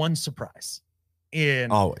that one surprise.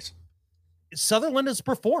 And always Sutherland has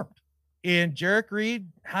performed, and Jarek Reed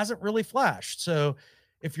hasn't really flashed. So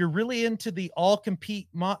if you're really into the always compete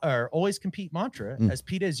mantra, as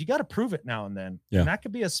Pete is, you got to prove it now and then. Yeah. And that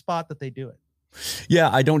could be a spot that they do it. Yeah,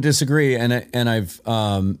 I don't disagree. And I've,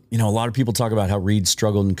 a lot of people talk about how Reed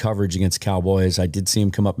struggled in coverage against Cowboys. I did see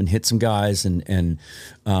him come up and hit some guys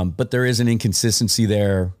but there is an inconsistency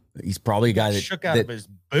there. He's probably a guy that shook out of his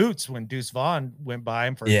boots when Deuce Vaughn went by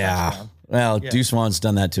him for a touchdown. Well, Deuce Vaughn's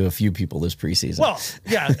done that to a few people this preseason. Well,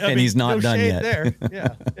 yeah. And he's not done yet. There.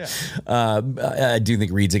 Yeah. I do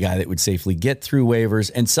think Reed's a guy that would safely get through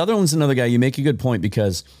waivers. And Sutherland's another guy. You make a good point,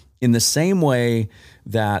 because in the same way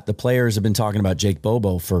that the players have been talking about Jake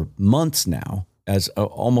Bobo for months now, as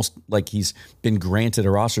almost like he's been granted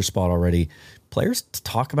a roster spot already, players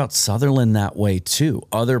talk about Sutherland that way too.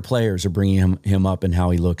 Other players are bringing him up and how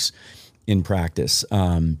he looks in practice.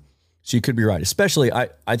 So you could be right. Especially,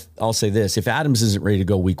 I'll say this: if Adams isn't ready to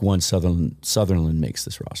go week one, Sutherland makes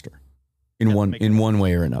this roster in one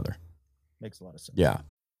way or another. Makes a lot of sense. Yeah.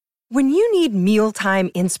 When you need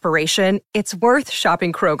mealtime inspiration, it's worth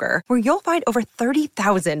shopping Kroger, where you'll find over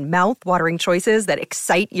 30,000 mouth-watering choices that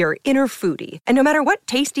excite your inner foodie. And no matter what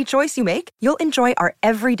tasty choice you make, you'll enjoy our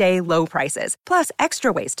everyday low prices, plus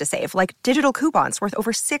extra ways to save, like digital coupons worth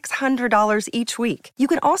over $600 each week. You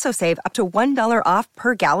can also save up to $1 off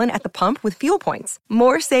per gallon at the pump with fuel points.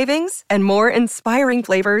 More savings and more inspiring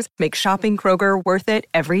flavors make shopping Kroger worth it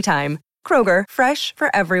every time. Kroger, fresh for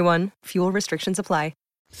everyone. Fuel restrictions apply.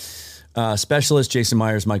 Specialist Jason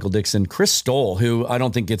Myers, Michael Dixon, Chris Stoll, who I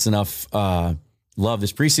don't think gets enough love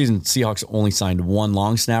this preseason. Seahawks only signed one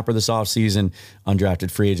long snapper this offseason, undrafted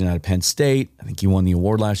free agent out of Penn State. I think he won the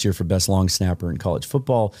award last year for best long snapper in college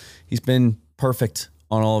football. He's been perfect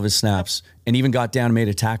on all of his snaps and even got down and made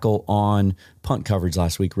a tackle on punt coverage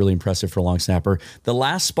last week. Really impressive for a long snapper. The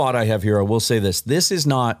last spot I have here, I will say this. This is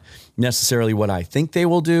not necessarily what I think they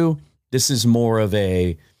will do. This is more of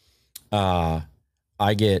a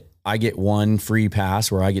I get one free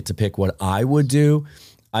pass where I get to pick what I would do.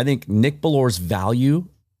 I think Nick Bellor's value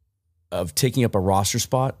of taking up a roster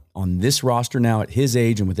spot on this roster now at his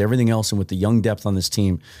age and with everything else and with the young depth on this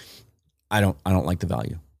team, I don't like the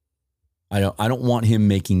value. I don't want him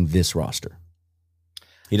making this roster.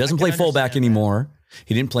 He doesn't play fullback anymore.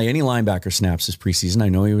 He didn't play any linebacker snaps this preseason. I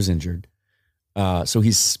know he was injured. So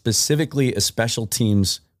he's specifically a special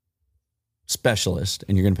teams specialist,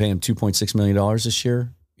 and you're going to pay him $2.6 million this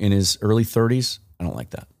year in his early 30s. I don't like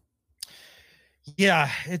that. Yeah,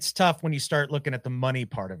 it's tough when you start looking at the money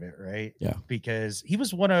part of it, right? Yeah. Because he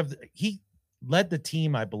was he led the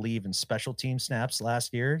team, I believe, in special team snaps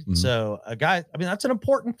last year. Mm-hmm. So a guy, I mean, that's an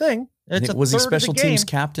important thing. Was he special teams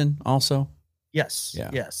captain also? Yes. Yeah.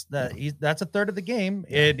 Yes. That's a third of the game.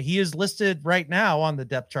 Yeah. And he is listed right now on the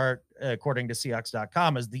depth chart, according to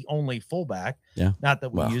Seahawks.com, as the only fullback. Yeah. Not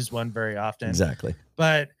that we use one very often. Exactly.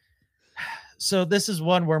 But so this is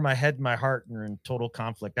one where my head and my heart are in total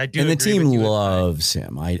conflict. I do. And the team loves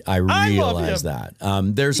him. I realize that.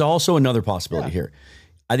 There's also another possibility here.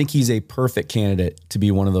 I think he's a perfect candidate to be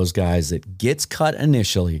one of those guys that gets cut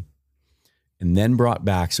initially and then brought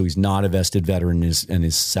back, so he's not a vested veteran and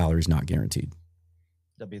his salary's not guaranteed.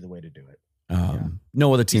 That'd be the way to do it.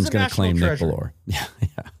 No other team's going to claim Nick Bellor. Yeah.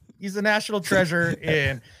 He's a national treasure,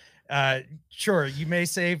 and sure, you may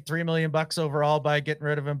save $3 million overall by getting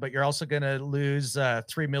rid of him, but you're also going to lose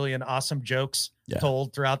 3 million awesome jokes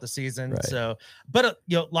told throughout the season. Right. So, but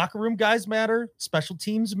locker room guys matter, special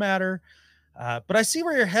teams matter. But I see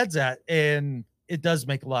where your head's at, and it does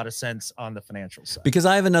make a lot of sense on the financial side. Because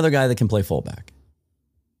I have another guy that can play fullback.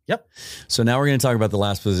 Yep. So now we're going to talk about the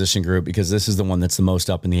last position group, because this is the one that's the most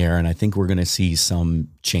up in the air, and I think we're going to see some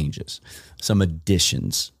changes, some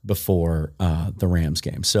additions before the Rams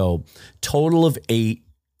game. So total of 8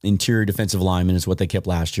 interior defensive linemen is what they kept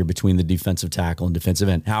last year between the defensive tackle and defensive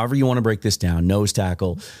end. However you want to break this down: nose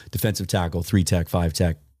tackle, defensive tackle, 3 tech, 5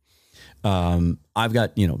 tech. I've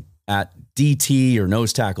got, at DT or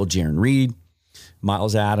nose tackle, Jaron Reed,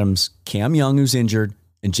 Miles Adams, Cam Young, who's injured,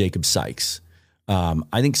 and Jacob Sykes.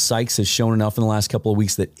 I think Sykes has shown enough in the last couple of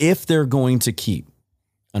weeks that if they're going to keep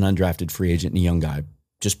an undrafted free agent and a young guy,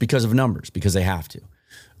 just because of numbers, because they have to,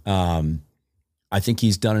 I think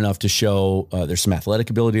he's done enough to show there's some athletic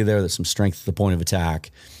ability there, there's some strength at the point of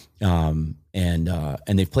attack, and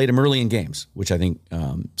they've played him early in games, which I think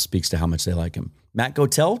speaks to how much they like him. Matt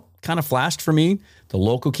Goettel kind of flashed for me, the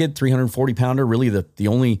local kid, 340-pounder, really the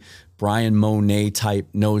only Brian Monet type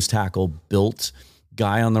nose tackle built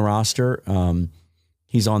guy on the roster.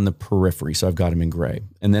 He's on the periphery, so I've got him in gray.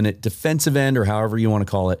 And then at defensive end, or however you want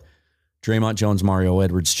to call it, Draymond Jones, Mario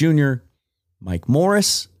Edwards Jr., Mike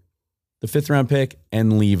Morris, the 5th-round pick,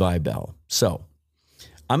 and Levi Bell. So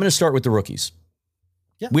I'm going to start with the rookies.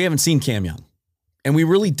 Yeah. We haven't seen Cam Young, and we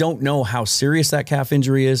really don't know how serious that calf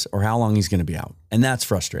injury is or how long he's going to be out, and that's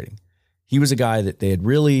frustrating. He was a guy that they had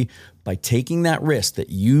really, by taking that risk that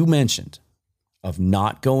you mentioned of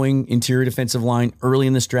not going interior defensive line early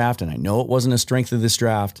in this draft, and I know it wasn't a strength of this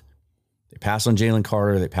draft, they passed on Jalen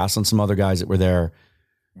Carter, they passed on some other guys that were there.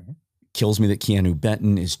 Kills me that Keanu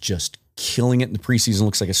Benton is just killing it in the preseason,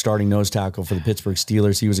 looks like a starting nose tackle for the Pittsburgh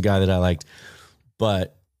Steelers. He was a guy that I liked,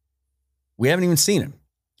 but we haven't even seen him,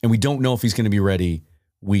 and we don't know if he's going to be ready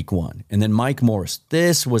week 1. And then Mike Morris,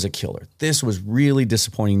 this was a killer. This was really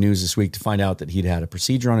disappointing news this week to find out that he'd had a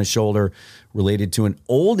procedure on his shoulder related to an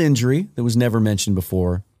old injury that was never mentioned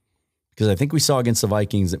before, because I think we saw against the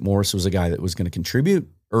Vikings that Morris was a guy that was going to contribute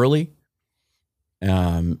early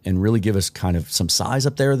and really give us kind of some size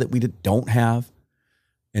up there that we don't have.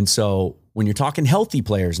 And so when you're talking healthy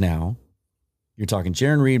players now, you're talking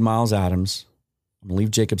Jaron Reed, Miles Adams. I'm going to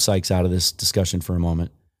leave Jacob Sykes out of this discussion for a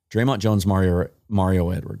moment. Draymond Jones, Mario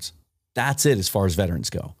Edwards. That's it as far as veterans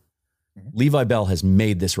go. Levi Bell has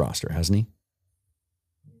made this roster, hasn't he?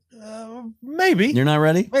 Maybe. You're not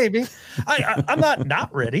ready? Maybe. I'm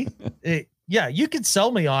not ready. Yeah, you could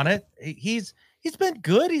sell me on it. He's been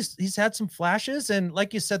good. He's had some flashes, and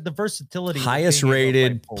like you said, the versatility. Highest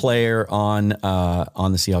rated player on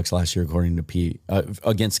the Seahawks last year, according to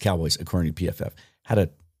against Cowboys, according to PFF.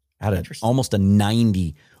 Had almost a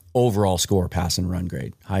 90 overall score, pass and run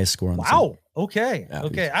grade, highest score on the wow. team. Okay. Yeah,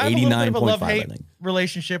 okay. I have a little bit of a 89.5, love-hate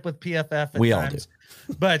relationship with PFF at we times,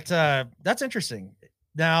 all do. but that's interesting.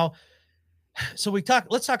 Now, so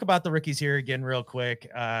let's talk about the rookies here again real quick.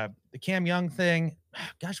 The Cam Young thing,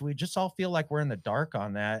 gosh, we just all feel like we're in the dark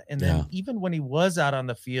on that. And then even when he was out on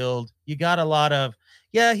the field, you got a lot of,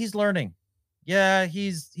 he's learning. Yeah,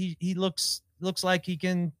 he looks like he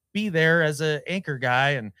can be there as an anchor guy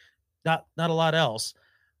and not a lot else.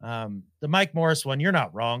 The Mike Morris one, you're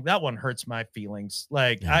not wrong. That one hurts my feelings.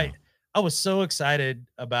 Like I was so excited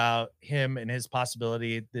about him and his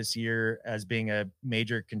possibility this year as being a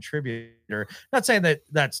major contributor. Not saying that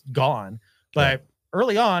that's gone, but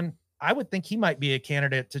early on, I would think he might be a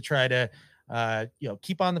candidate to try to,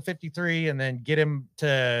 keep on the 53 and then get him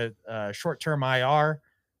to short-term IR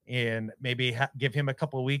and maybe give him a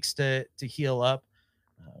couple of weeks to heal up.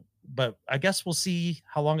 But I guess we'll see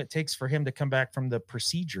how long it takes for him to come back from the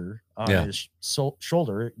procedure on his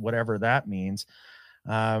shoulder, whatever that means.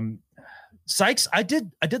 Sykes, I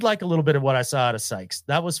did like a little bit of what I saw out of Sykes.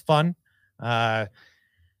 That was fun. And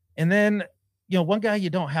then, one guy you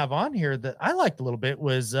don't have on here that I liked a little bit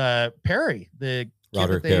was Perry, the kid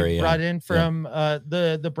that they brought in from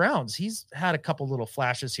the Browns. He's had a couple little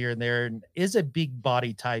flashes here and there and is a big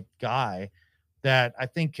body type guy that I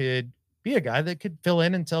think could be a guy that could fill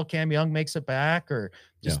in until Cam Young makes it back or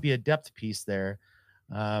just be a depth piece there.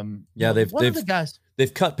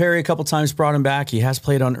 They've cut Perry a couple times, brought him back. He has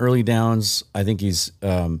played on early downs. I think he's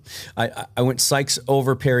I went Sykes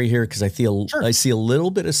over Perry here because I see a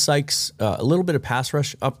little bit of Sykes, a little bit of pass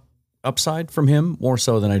rush upside from him more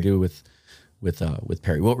so than I do with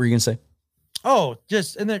Perry. What were you gonna say? Oh,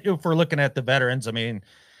 and then if we're looking at the veterans, I mean,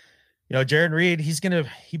 Jaron Reed,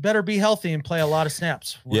 he better be healthy and play a lot of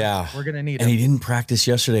snaps. We're going to need him. And he didn't practice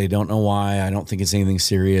yesterday. Don't know why. I don't think it's anything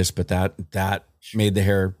serious, but that made the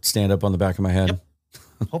hair stand up on the back of my head.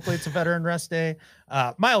 Yep. Hopefully it's a veteran rest day.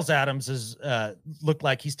 Miles Adams has looked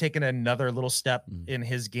like he's taken another little step in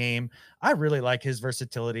his game. I really like his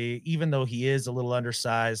versatility, even though he is a little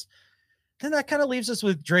undersized. Then that kind of leaves us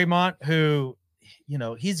with Draymond, who,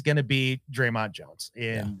 he's going to be Draymond Jones.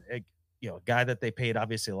 And a guy that they paid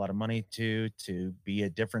obviously a lot of money to be a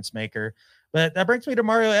difference maker. But that brings me to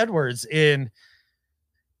Mario Edwards. And,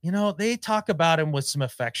 they talk about him with some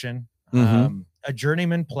affection. A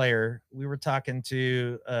journeyman player. We were talking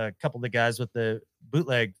to a couple of the guys with the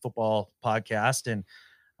Bootleg Football podcast, and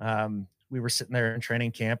we were sitting there in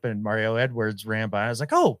training camp, and Mario Edwards ran by. I was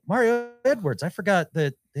like, "Oh, Mario Edwards! I forgot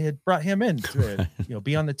that they had brought him in to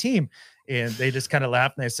be on the team." And they just kind of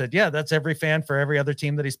laughed and they said, "Yeah, that's every fan for every other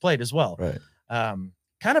team that he's played as well." Right.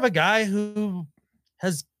 Kind of a guy who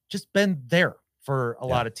has just been there for a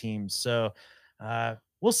lot of teams. So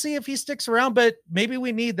we'll see if he sticks around, but maybe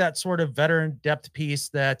we need that sort of veteran depth piece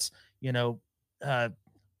that's,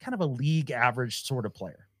 kind of a league average sort of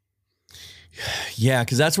player. Yeah,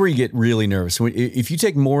 because that's where you get really nervous. If you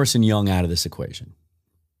take Morris and Young out of this equation,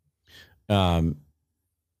 now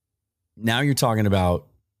you're talking about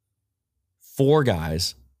 4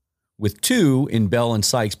 guys with 2 in Bell and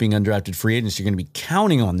Sykes being undrafted free agents. You're going to be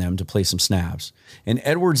counting on them to play some snaps. And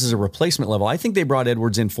Edwards is a replacement level. I think they brought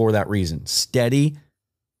Edwards in for that reason. Steady,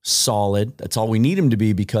 solid. That's all we need him to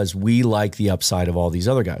be because we like the upside of all these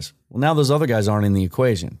other guys. Well, now those other guys aren't in the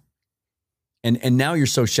equation. And now you're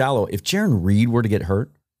so shallow. If Jaron Reed were to get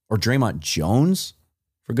hurt or Draymond Jones,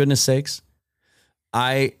 for goodness sakes.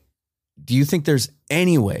 Do you think there's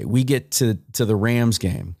any way we get to the Rams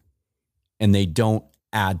game and they don't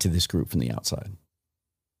add to this group from the outside?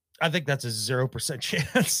 I think that's a 0%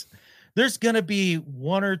 chance. There's going to be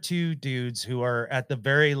one or two dudes who are at the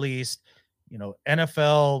very least,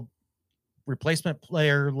 NFL replacement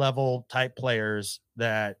player level type players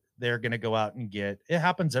that they're going to go out and get. It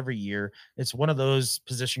happens every year. It's one of those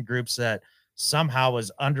position groups that somehow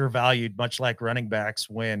is undervalued, much like running backs,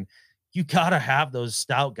 when you got to have those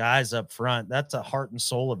stout guys up front. That's a heart and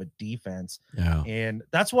soul of a defense. Yeah. And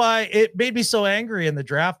that's why it made me so angry in the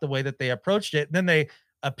draft, the way that they approached it. And then they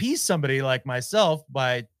appeased somebody like myself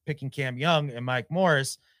by picking Cam Young and Mike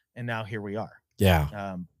Morris. And now here we are.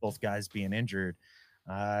 Yeah. Both guys being injured.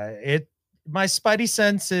 My spidey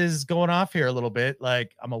sense is going off here a little bit.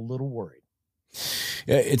 Like, I'm a little worried.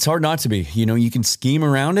 It's hard not to be. You can scheme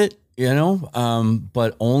around it,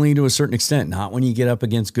 but only to a certain extent. Not when you get up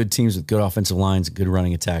against good teams with good offensive lines, good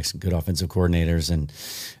running attacks, and good offensive coordinators, and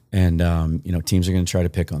teams are going to try to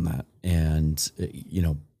pick on that.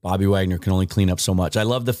 And Bobby Wagner can only clean up so much. I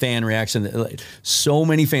love the fan reaction. So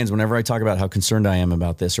many fans, whenever I talk about how concerned I am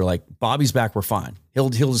about this, are like, Bobby's back, we're fine. He'll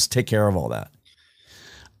just take care of all that.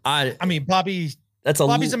 I mean, Bobby's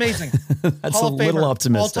amazing. That's Hall a little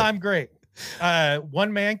optimistic. All-time great.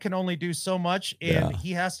 One man can only do so much, and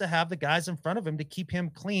he has to have the guys in front of him to keep him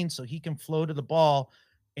clean so he can flow to the ball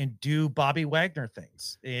and do Bobby Wagner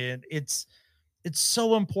things. And it's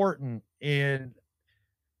so important. And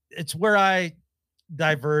it's where I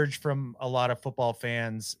diverge from a lot of football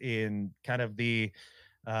fans in kind of the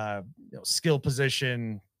skill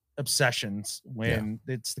position obsessions, when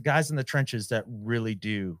it's the guys in the trenches that really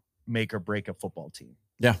do make or break a football team.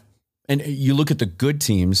 Yeah. And you look at the good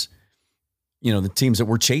teams, the teams that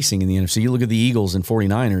we're chasing in the NFC, you look at the Eagles and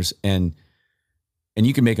 49ers, and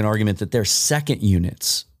you can make an argument that their second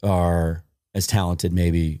units are as talented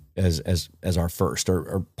maybe as our first,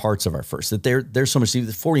 or parts of our first, that there's so much. The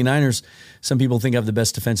 49ers, some people think have the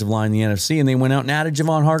best defensive line in the NFC, and they went out and added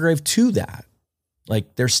Javon Hargrave to that.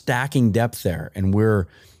 Like, they're stacking depth there, and we're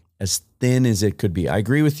as thin as it could be. I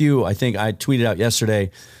agree with you. I think I tweeted out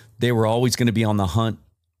yesterday, they were always going to be on the hunt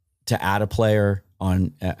to add a player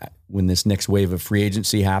on when this next wave of free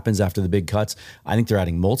agency happens after the big cuts. I think they're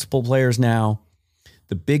adding multiple players now.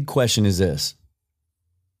 The big question is this: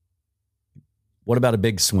 what about a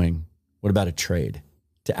big swing? What about a trade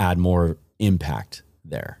to add more impact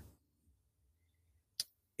there?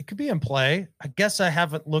 It could be in play. I guess I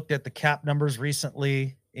haven't looked at the cap numbers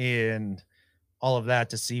recently and all of that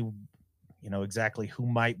to see, exactly who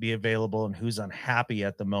might be available and who's unhappy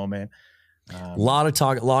at the moment. A lot of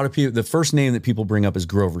talk, a lot of people. The first name that people bring up is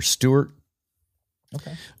Grover Stewart.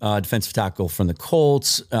 Okay. Defensive tackle from the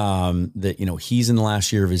Colts. He's in the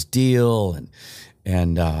last year of his deal,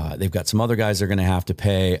 and they've got some other guys they're going to have to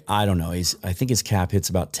pay. I don't know. I think his cap hits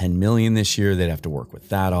about $10 million this year. They'd have to work with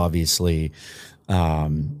that, obviously.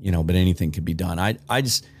 But anything could be done.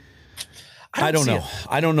 I don't know.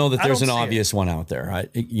 I don't know that there's an obvious one out there.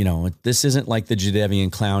 This isn't like the Jadeveon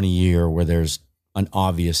Clowney year where there's an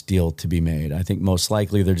obvious deal to be made. I think most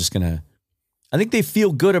likely they're just going to, I think they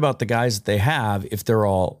feel good about the guys that they have if they're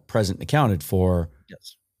all present and accounted for.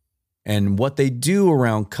 Yes. And what they do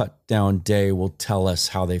around cut down day will tell us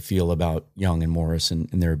how they feel about Young and Morris and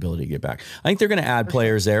their ability to get back. I think they're going to add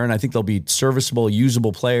players there, and I think they'll be serviceable,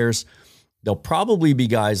 usable players. They'll probably be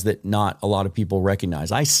guys that not a lot of people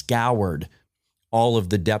recognize. I scoured all of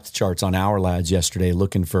the depth charts on Our Lads yesterday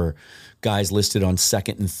looking for guys listed on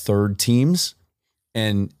second and third teams,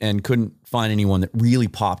 and couldn't find anyone that really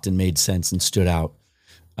popped and made sense and stood out.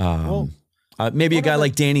 Maybe a guy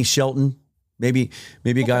like Danny Shelton, maybe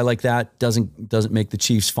a guy like that doesn't make the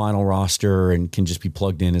Chiefs' final roster and can just be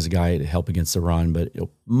plugged in as a guy to help against the run, but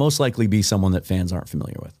it'll most likely be someone that fans aren't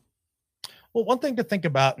familiar with. Well, one thing to think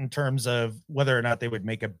about in terms of whether or not they would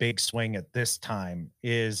make a big swing at this time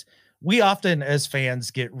is we often as fans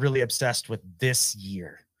get really obsessed with this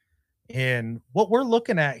year. And what we're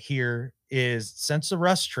looking at here is, since the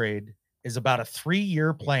Russ trade, is about a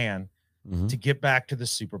 3-year plan to get back to the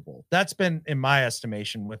Super Bowl. That's been, in my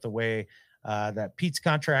estimation, with the way that Pete's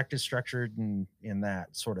contract is structured and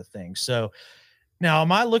that sort of thing. So now,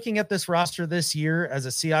 am I looking at this roster this year as a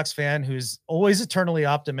Seahawks fan who's always eternally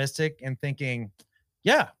optimistic and thinking,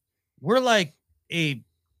 yeah, we're like a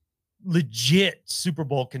legit Super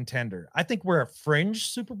Bowl contender? I think we're a fringe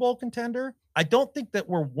Super Bowl contender. I don't think that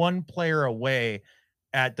we're one player away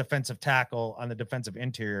at defensive tackle on the defensive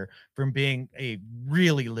interior from being a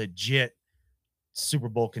really legit Super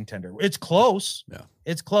Bowl contender. It's close. Yeah.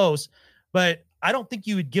 It's close, but I don't think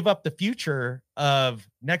you would give up the future of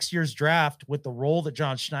next year's draft with the role that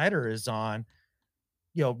John Schneider is on,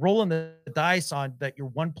 rolling the dice on that you're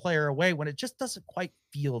one player away when it just doesn't quite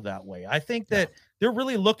feel that way. I think that they're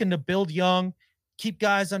really looking to build young, keep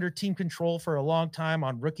guys under team control for a long time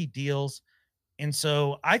on rookie deals. And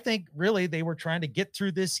so I think really they were trying to get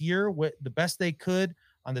through this year with the best they could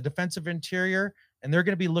on the defensive interior. And they're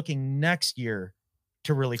going to be looking next year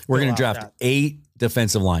to really, we're going to draft 8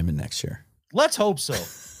 defensive linemen next year. Let's hope so.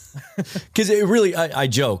 Because it really, I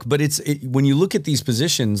joke, but when you look at these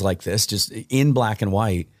positions like this, just in black and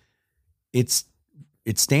white, it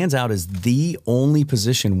stands out as the only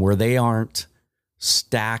position where they aren't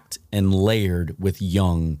stacked and layered with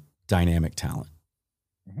young, dynamic talent.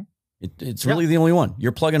 Mm-hmm. It's really the only one.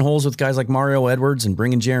 You're plugging holes with guys like Mario Edwards and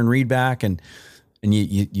bringing Jaron Reed back, and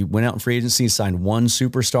you went out in free agency, signed one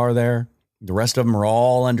superstar there. The rest of them are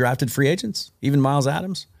all undrafted free agents, even Miles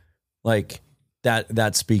Adams. Like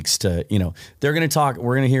that speaks to, they're going to talk.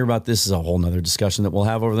 We're going to hear about this as a whole nother discussion that we'll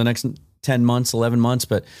have over the next 10 months, 11 months,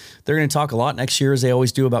 but they're going to talk a lot next year, as they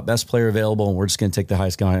always do, about best player available. And we're just going to take the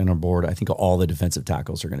highest guy on our board. I think all the defensive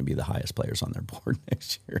tackles are going to be the highest players on their board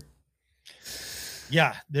next year.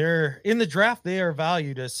 Yeah. They're in the draft. They are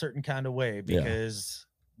valued a certain kind of way because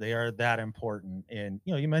they are that important. And,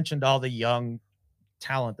 you mentioned all the young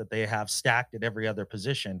talent that they have stacked at every other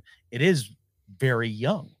position. It is very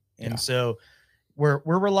young. And so we're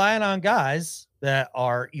relying on guys that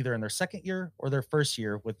are either in their second year or their first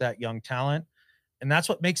year with that young talent. And that's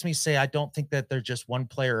what makes me say, I don't think that they're just one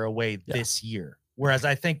player away this year. Whereas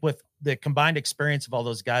I think with the combined experience of all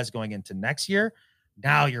those guys going into next year,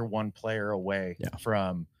 now you're one player away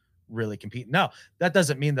from really competing. Now, that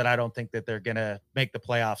doesn't mean that I don't think that they're going to make the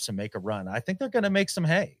playoffs and make a run. I think they're going to make some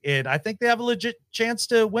hay. And I think they have a legit chance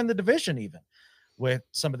to win the division even, with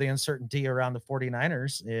some of the uncertainty around the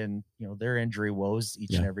 49ers and, their injury woes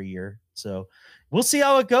each and every year. So we'll see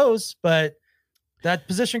how it goes, but that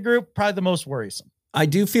position group, probably the most worrisome. I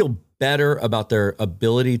do feel better about their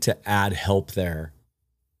ability to add help there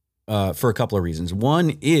for a couple of reasons.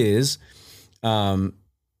 One is the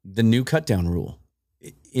new cut down rule.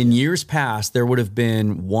 In years past, there would have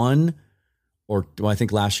been one, I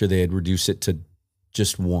think last year they had reduced it to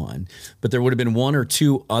just one, but there would have been 1 or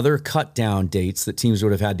 2 other cut down dates that teams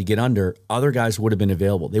would have had to get under. Other guys would have been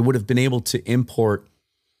available. They would have been able to import,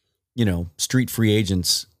 street free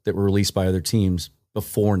agents that were released by other teams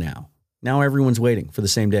before now. Now everyone's waiting for the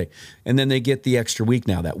same day. And then they get the extra week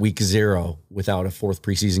now, that week 0 without a 4th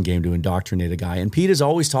preseason game to indoctrinate a guy. And Pete has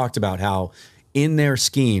always talked about how in their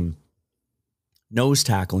scheme, nose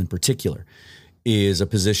tackle in particular is a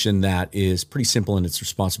position that is pretty simple in its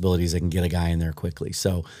responsibilities. They can get a guy in there quickly.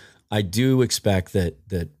 So I do expect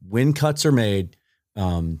that when cuts are made,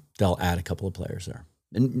 they'll add a couple of players there.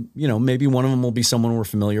 And, maybe one of them will be someone we're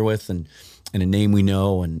familiar with and a name we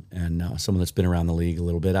know and someone that's been around the league a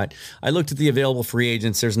little bit. I looked at the available free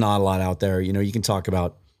agents. There's not a lot out there. You can talk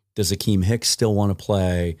about, does Akeem Hicks still want to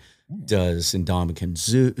play? Does Ndamukong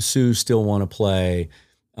Suh still want to play?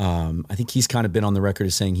 I think he's kind of been on the record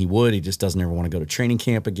as saying he would. He just doesn't ever want to go to training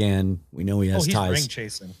camp again. We know he has ties. Ring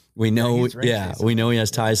chasing. We know he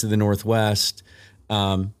has ties to the Northwest.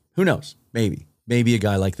 Who knows? Maybe a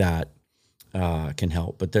guy like that can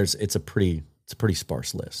help. But it's a pretty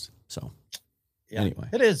sparse list. So anyway,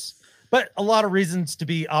 it is. But a lot of reasons to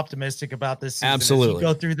be optimistic about this season. Absolutely. As you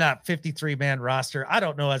go through that 53-man roster. I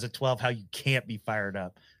don't know as a 12 how you can't be fired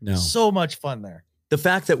up. No. So much fun there. The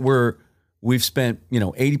fact that we've spent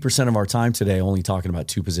 80% of our time today only talking about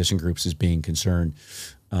 2 position groups as being concerned.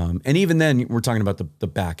 And even then we're talking about the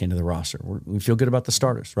back end of the roster. We feel good about the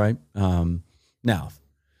starters, right? Now, if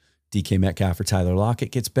DK Metcalf or Tyler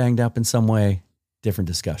Lockett gets banged up in some way, different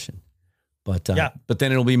discussion. But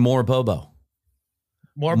then it'll be more Bobo.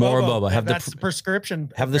 More Bobo. That's the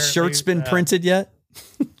prescription. Have the shirts been printed yet?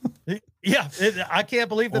 Yeah, I can't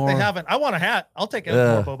believe that they haven't. I want a hat. I'll take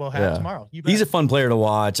a Bobo hat tomorrow. He's a fun player to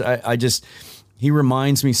watch. He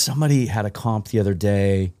reminds me, somebody had a comp the other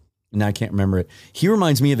day, and I can't remember it. He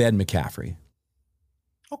reminds me of Ed McCaffrey.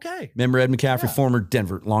 Okay. Remember Ed McCaffrey, former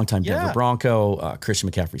longtime Denver Bronco,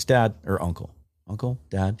 Christian McCaffrey's dad or uncle?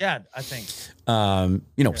 Dad? Dad, I think.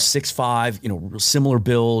 6'5", similar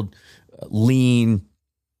build, lean.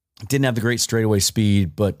 Didn't have the great straightaway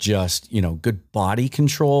speed, but just, good body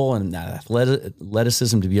control and that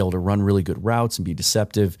athleticism to be able to run really good routes and be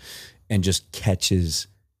deceptive and just catches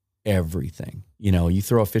everything. You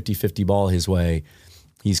throw a 50-50 ball his way,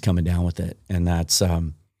 he's coming down with it. And that's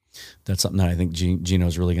something that I think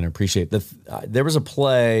Gino's really going to appreciate. There was a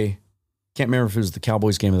play, can't remember if it was the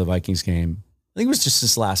Cowboys game or the Vikings game, I think it was just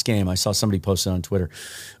this last game. I saw somebody posted on Twitter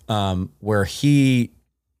where he,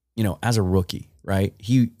 as a rookie, right?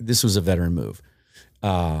 This was a veteran move.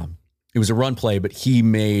 It was a run play, but he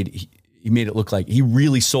made it look like he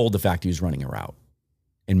really sold the fact he was running a route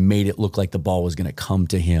and made it look like the ball was going to come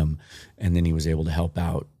to him. And then he was able to help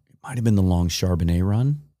out. It might've been the long Charbonnet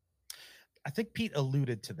run. I think Pete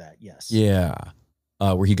alluded to that. Yes. Yeah.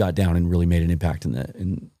 Where he got down and really made an impact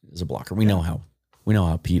as a blocker. We know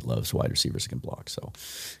how Pete loves wide receivers that can block. So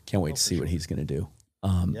can't wait to see what he's going to do.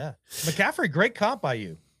 McCaffrey, great comp by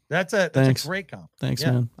you. That's a great comp. Thanks,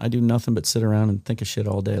 man. I do nothing but sit around and think of shit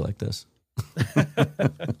all day like this.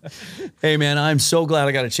 Hey, man, I'm so glad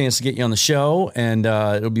I got a chance to get you on the show, and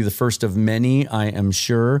it'll be the first of many, I am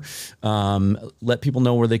sure. Let people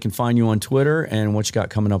know where they can find you on Twitter and what you got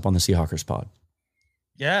coming up on the Seahawkers Pod.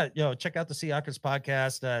 Yeah, check out the Seahawkers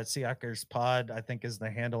podcast. Seahawkers Pod, I think, is the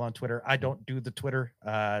handle on Twitter. I don't do the Twitter,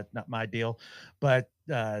 not my deal. But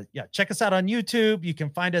check us out on YouTube. You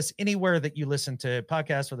can find us anywhere that you listen to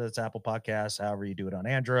podcasts, whether it's Apple Podcasts, however you do it on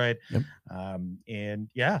Android. Yep.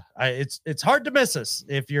 It's hard to miss us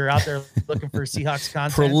if you're out there looking for Seahawks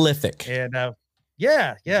content. Prolific. And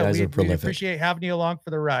we appreciate having you along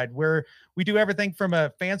for the ride. We do everything from a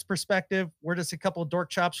fan's perspective. We're just a couple of dork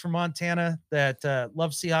chops from Montana that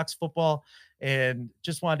love Seahawks football and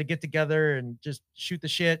just wanted to get together and just shoot the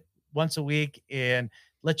shit once a week and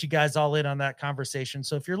let you guys all in on that conversation.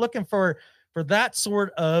 So if you're looking for that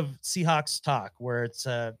sort of Seahawks talk where it's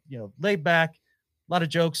laid back, a lot of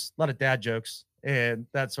jokes, a lot of dad jokes and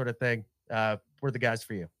that sort of thing, we're the guys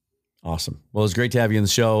for you. Awesome. Well, it's great to have you on the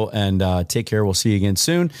show, and take care. We'll see you again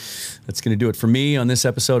soon. That's going to do it for me on this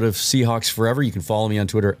episode of Seahawks Forever. You can follow me on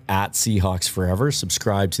Twitter at Seahawks Forever.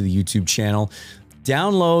 Subscribe to the YouTube channel.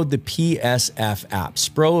 Download the PSF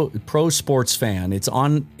app, Pro Sports Fan. It's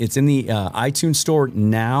in the iTunes store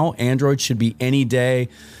now. Android should be any day.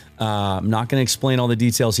 I'm not going to explain all the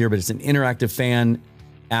details here, but it's an interactive fan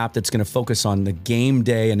app that's going to focus on the game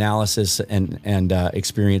day analysis and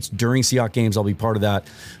experience during Seahawks games. I'll be part of that.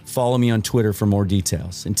 Follow me on Twitter for more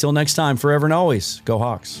details. Until next time, forever and always, go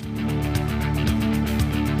Hawks.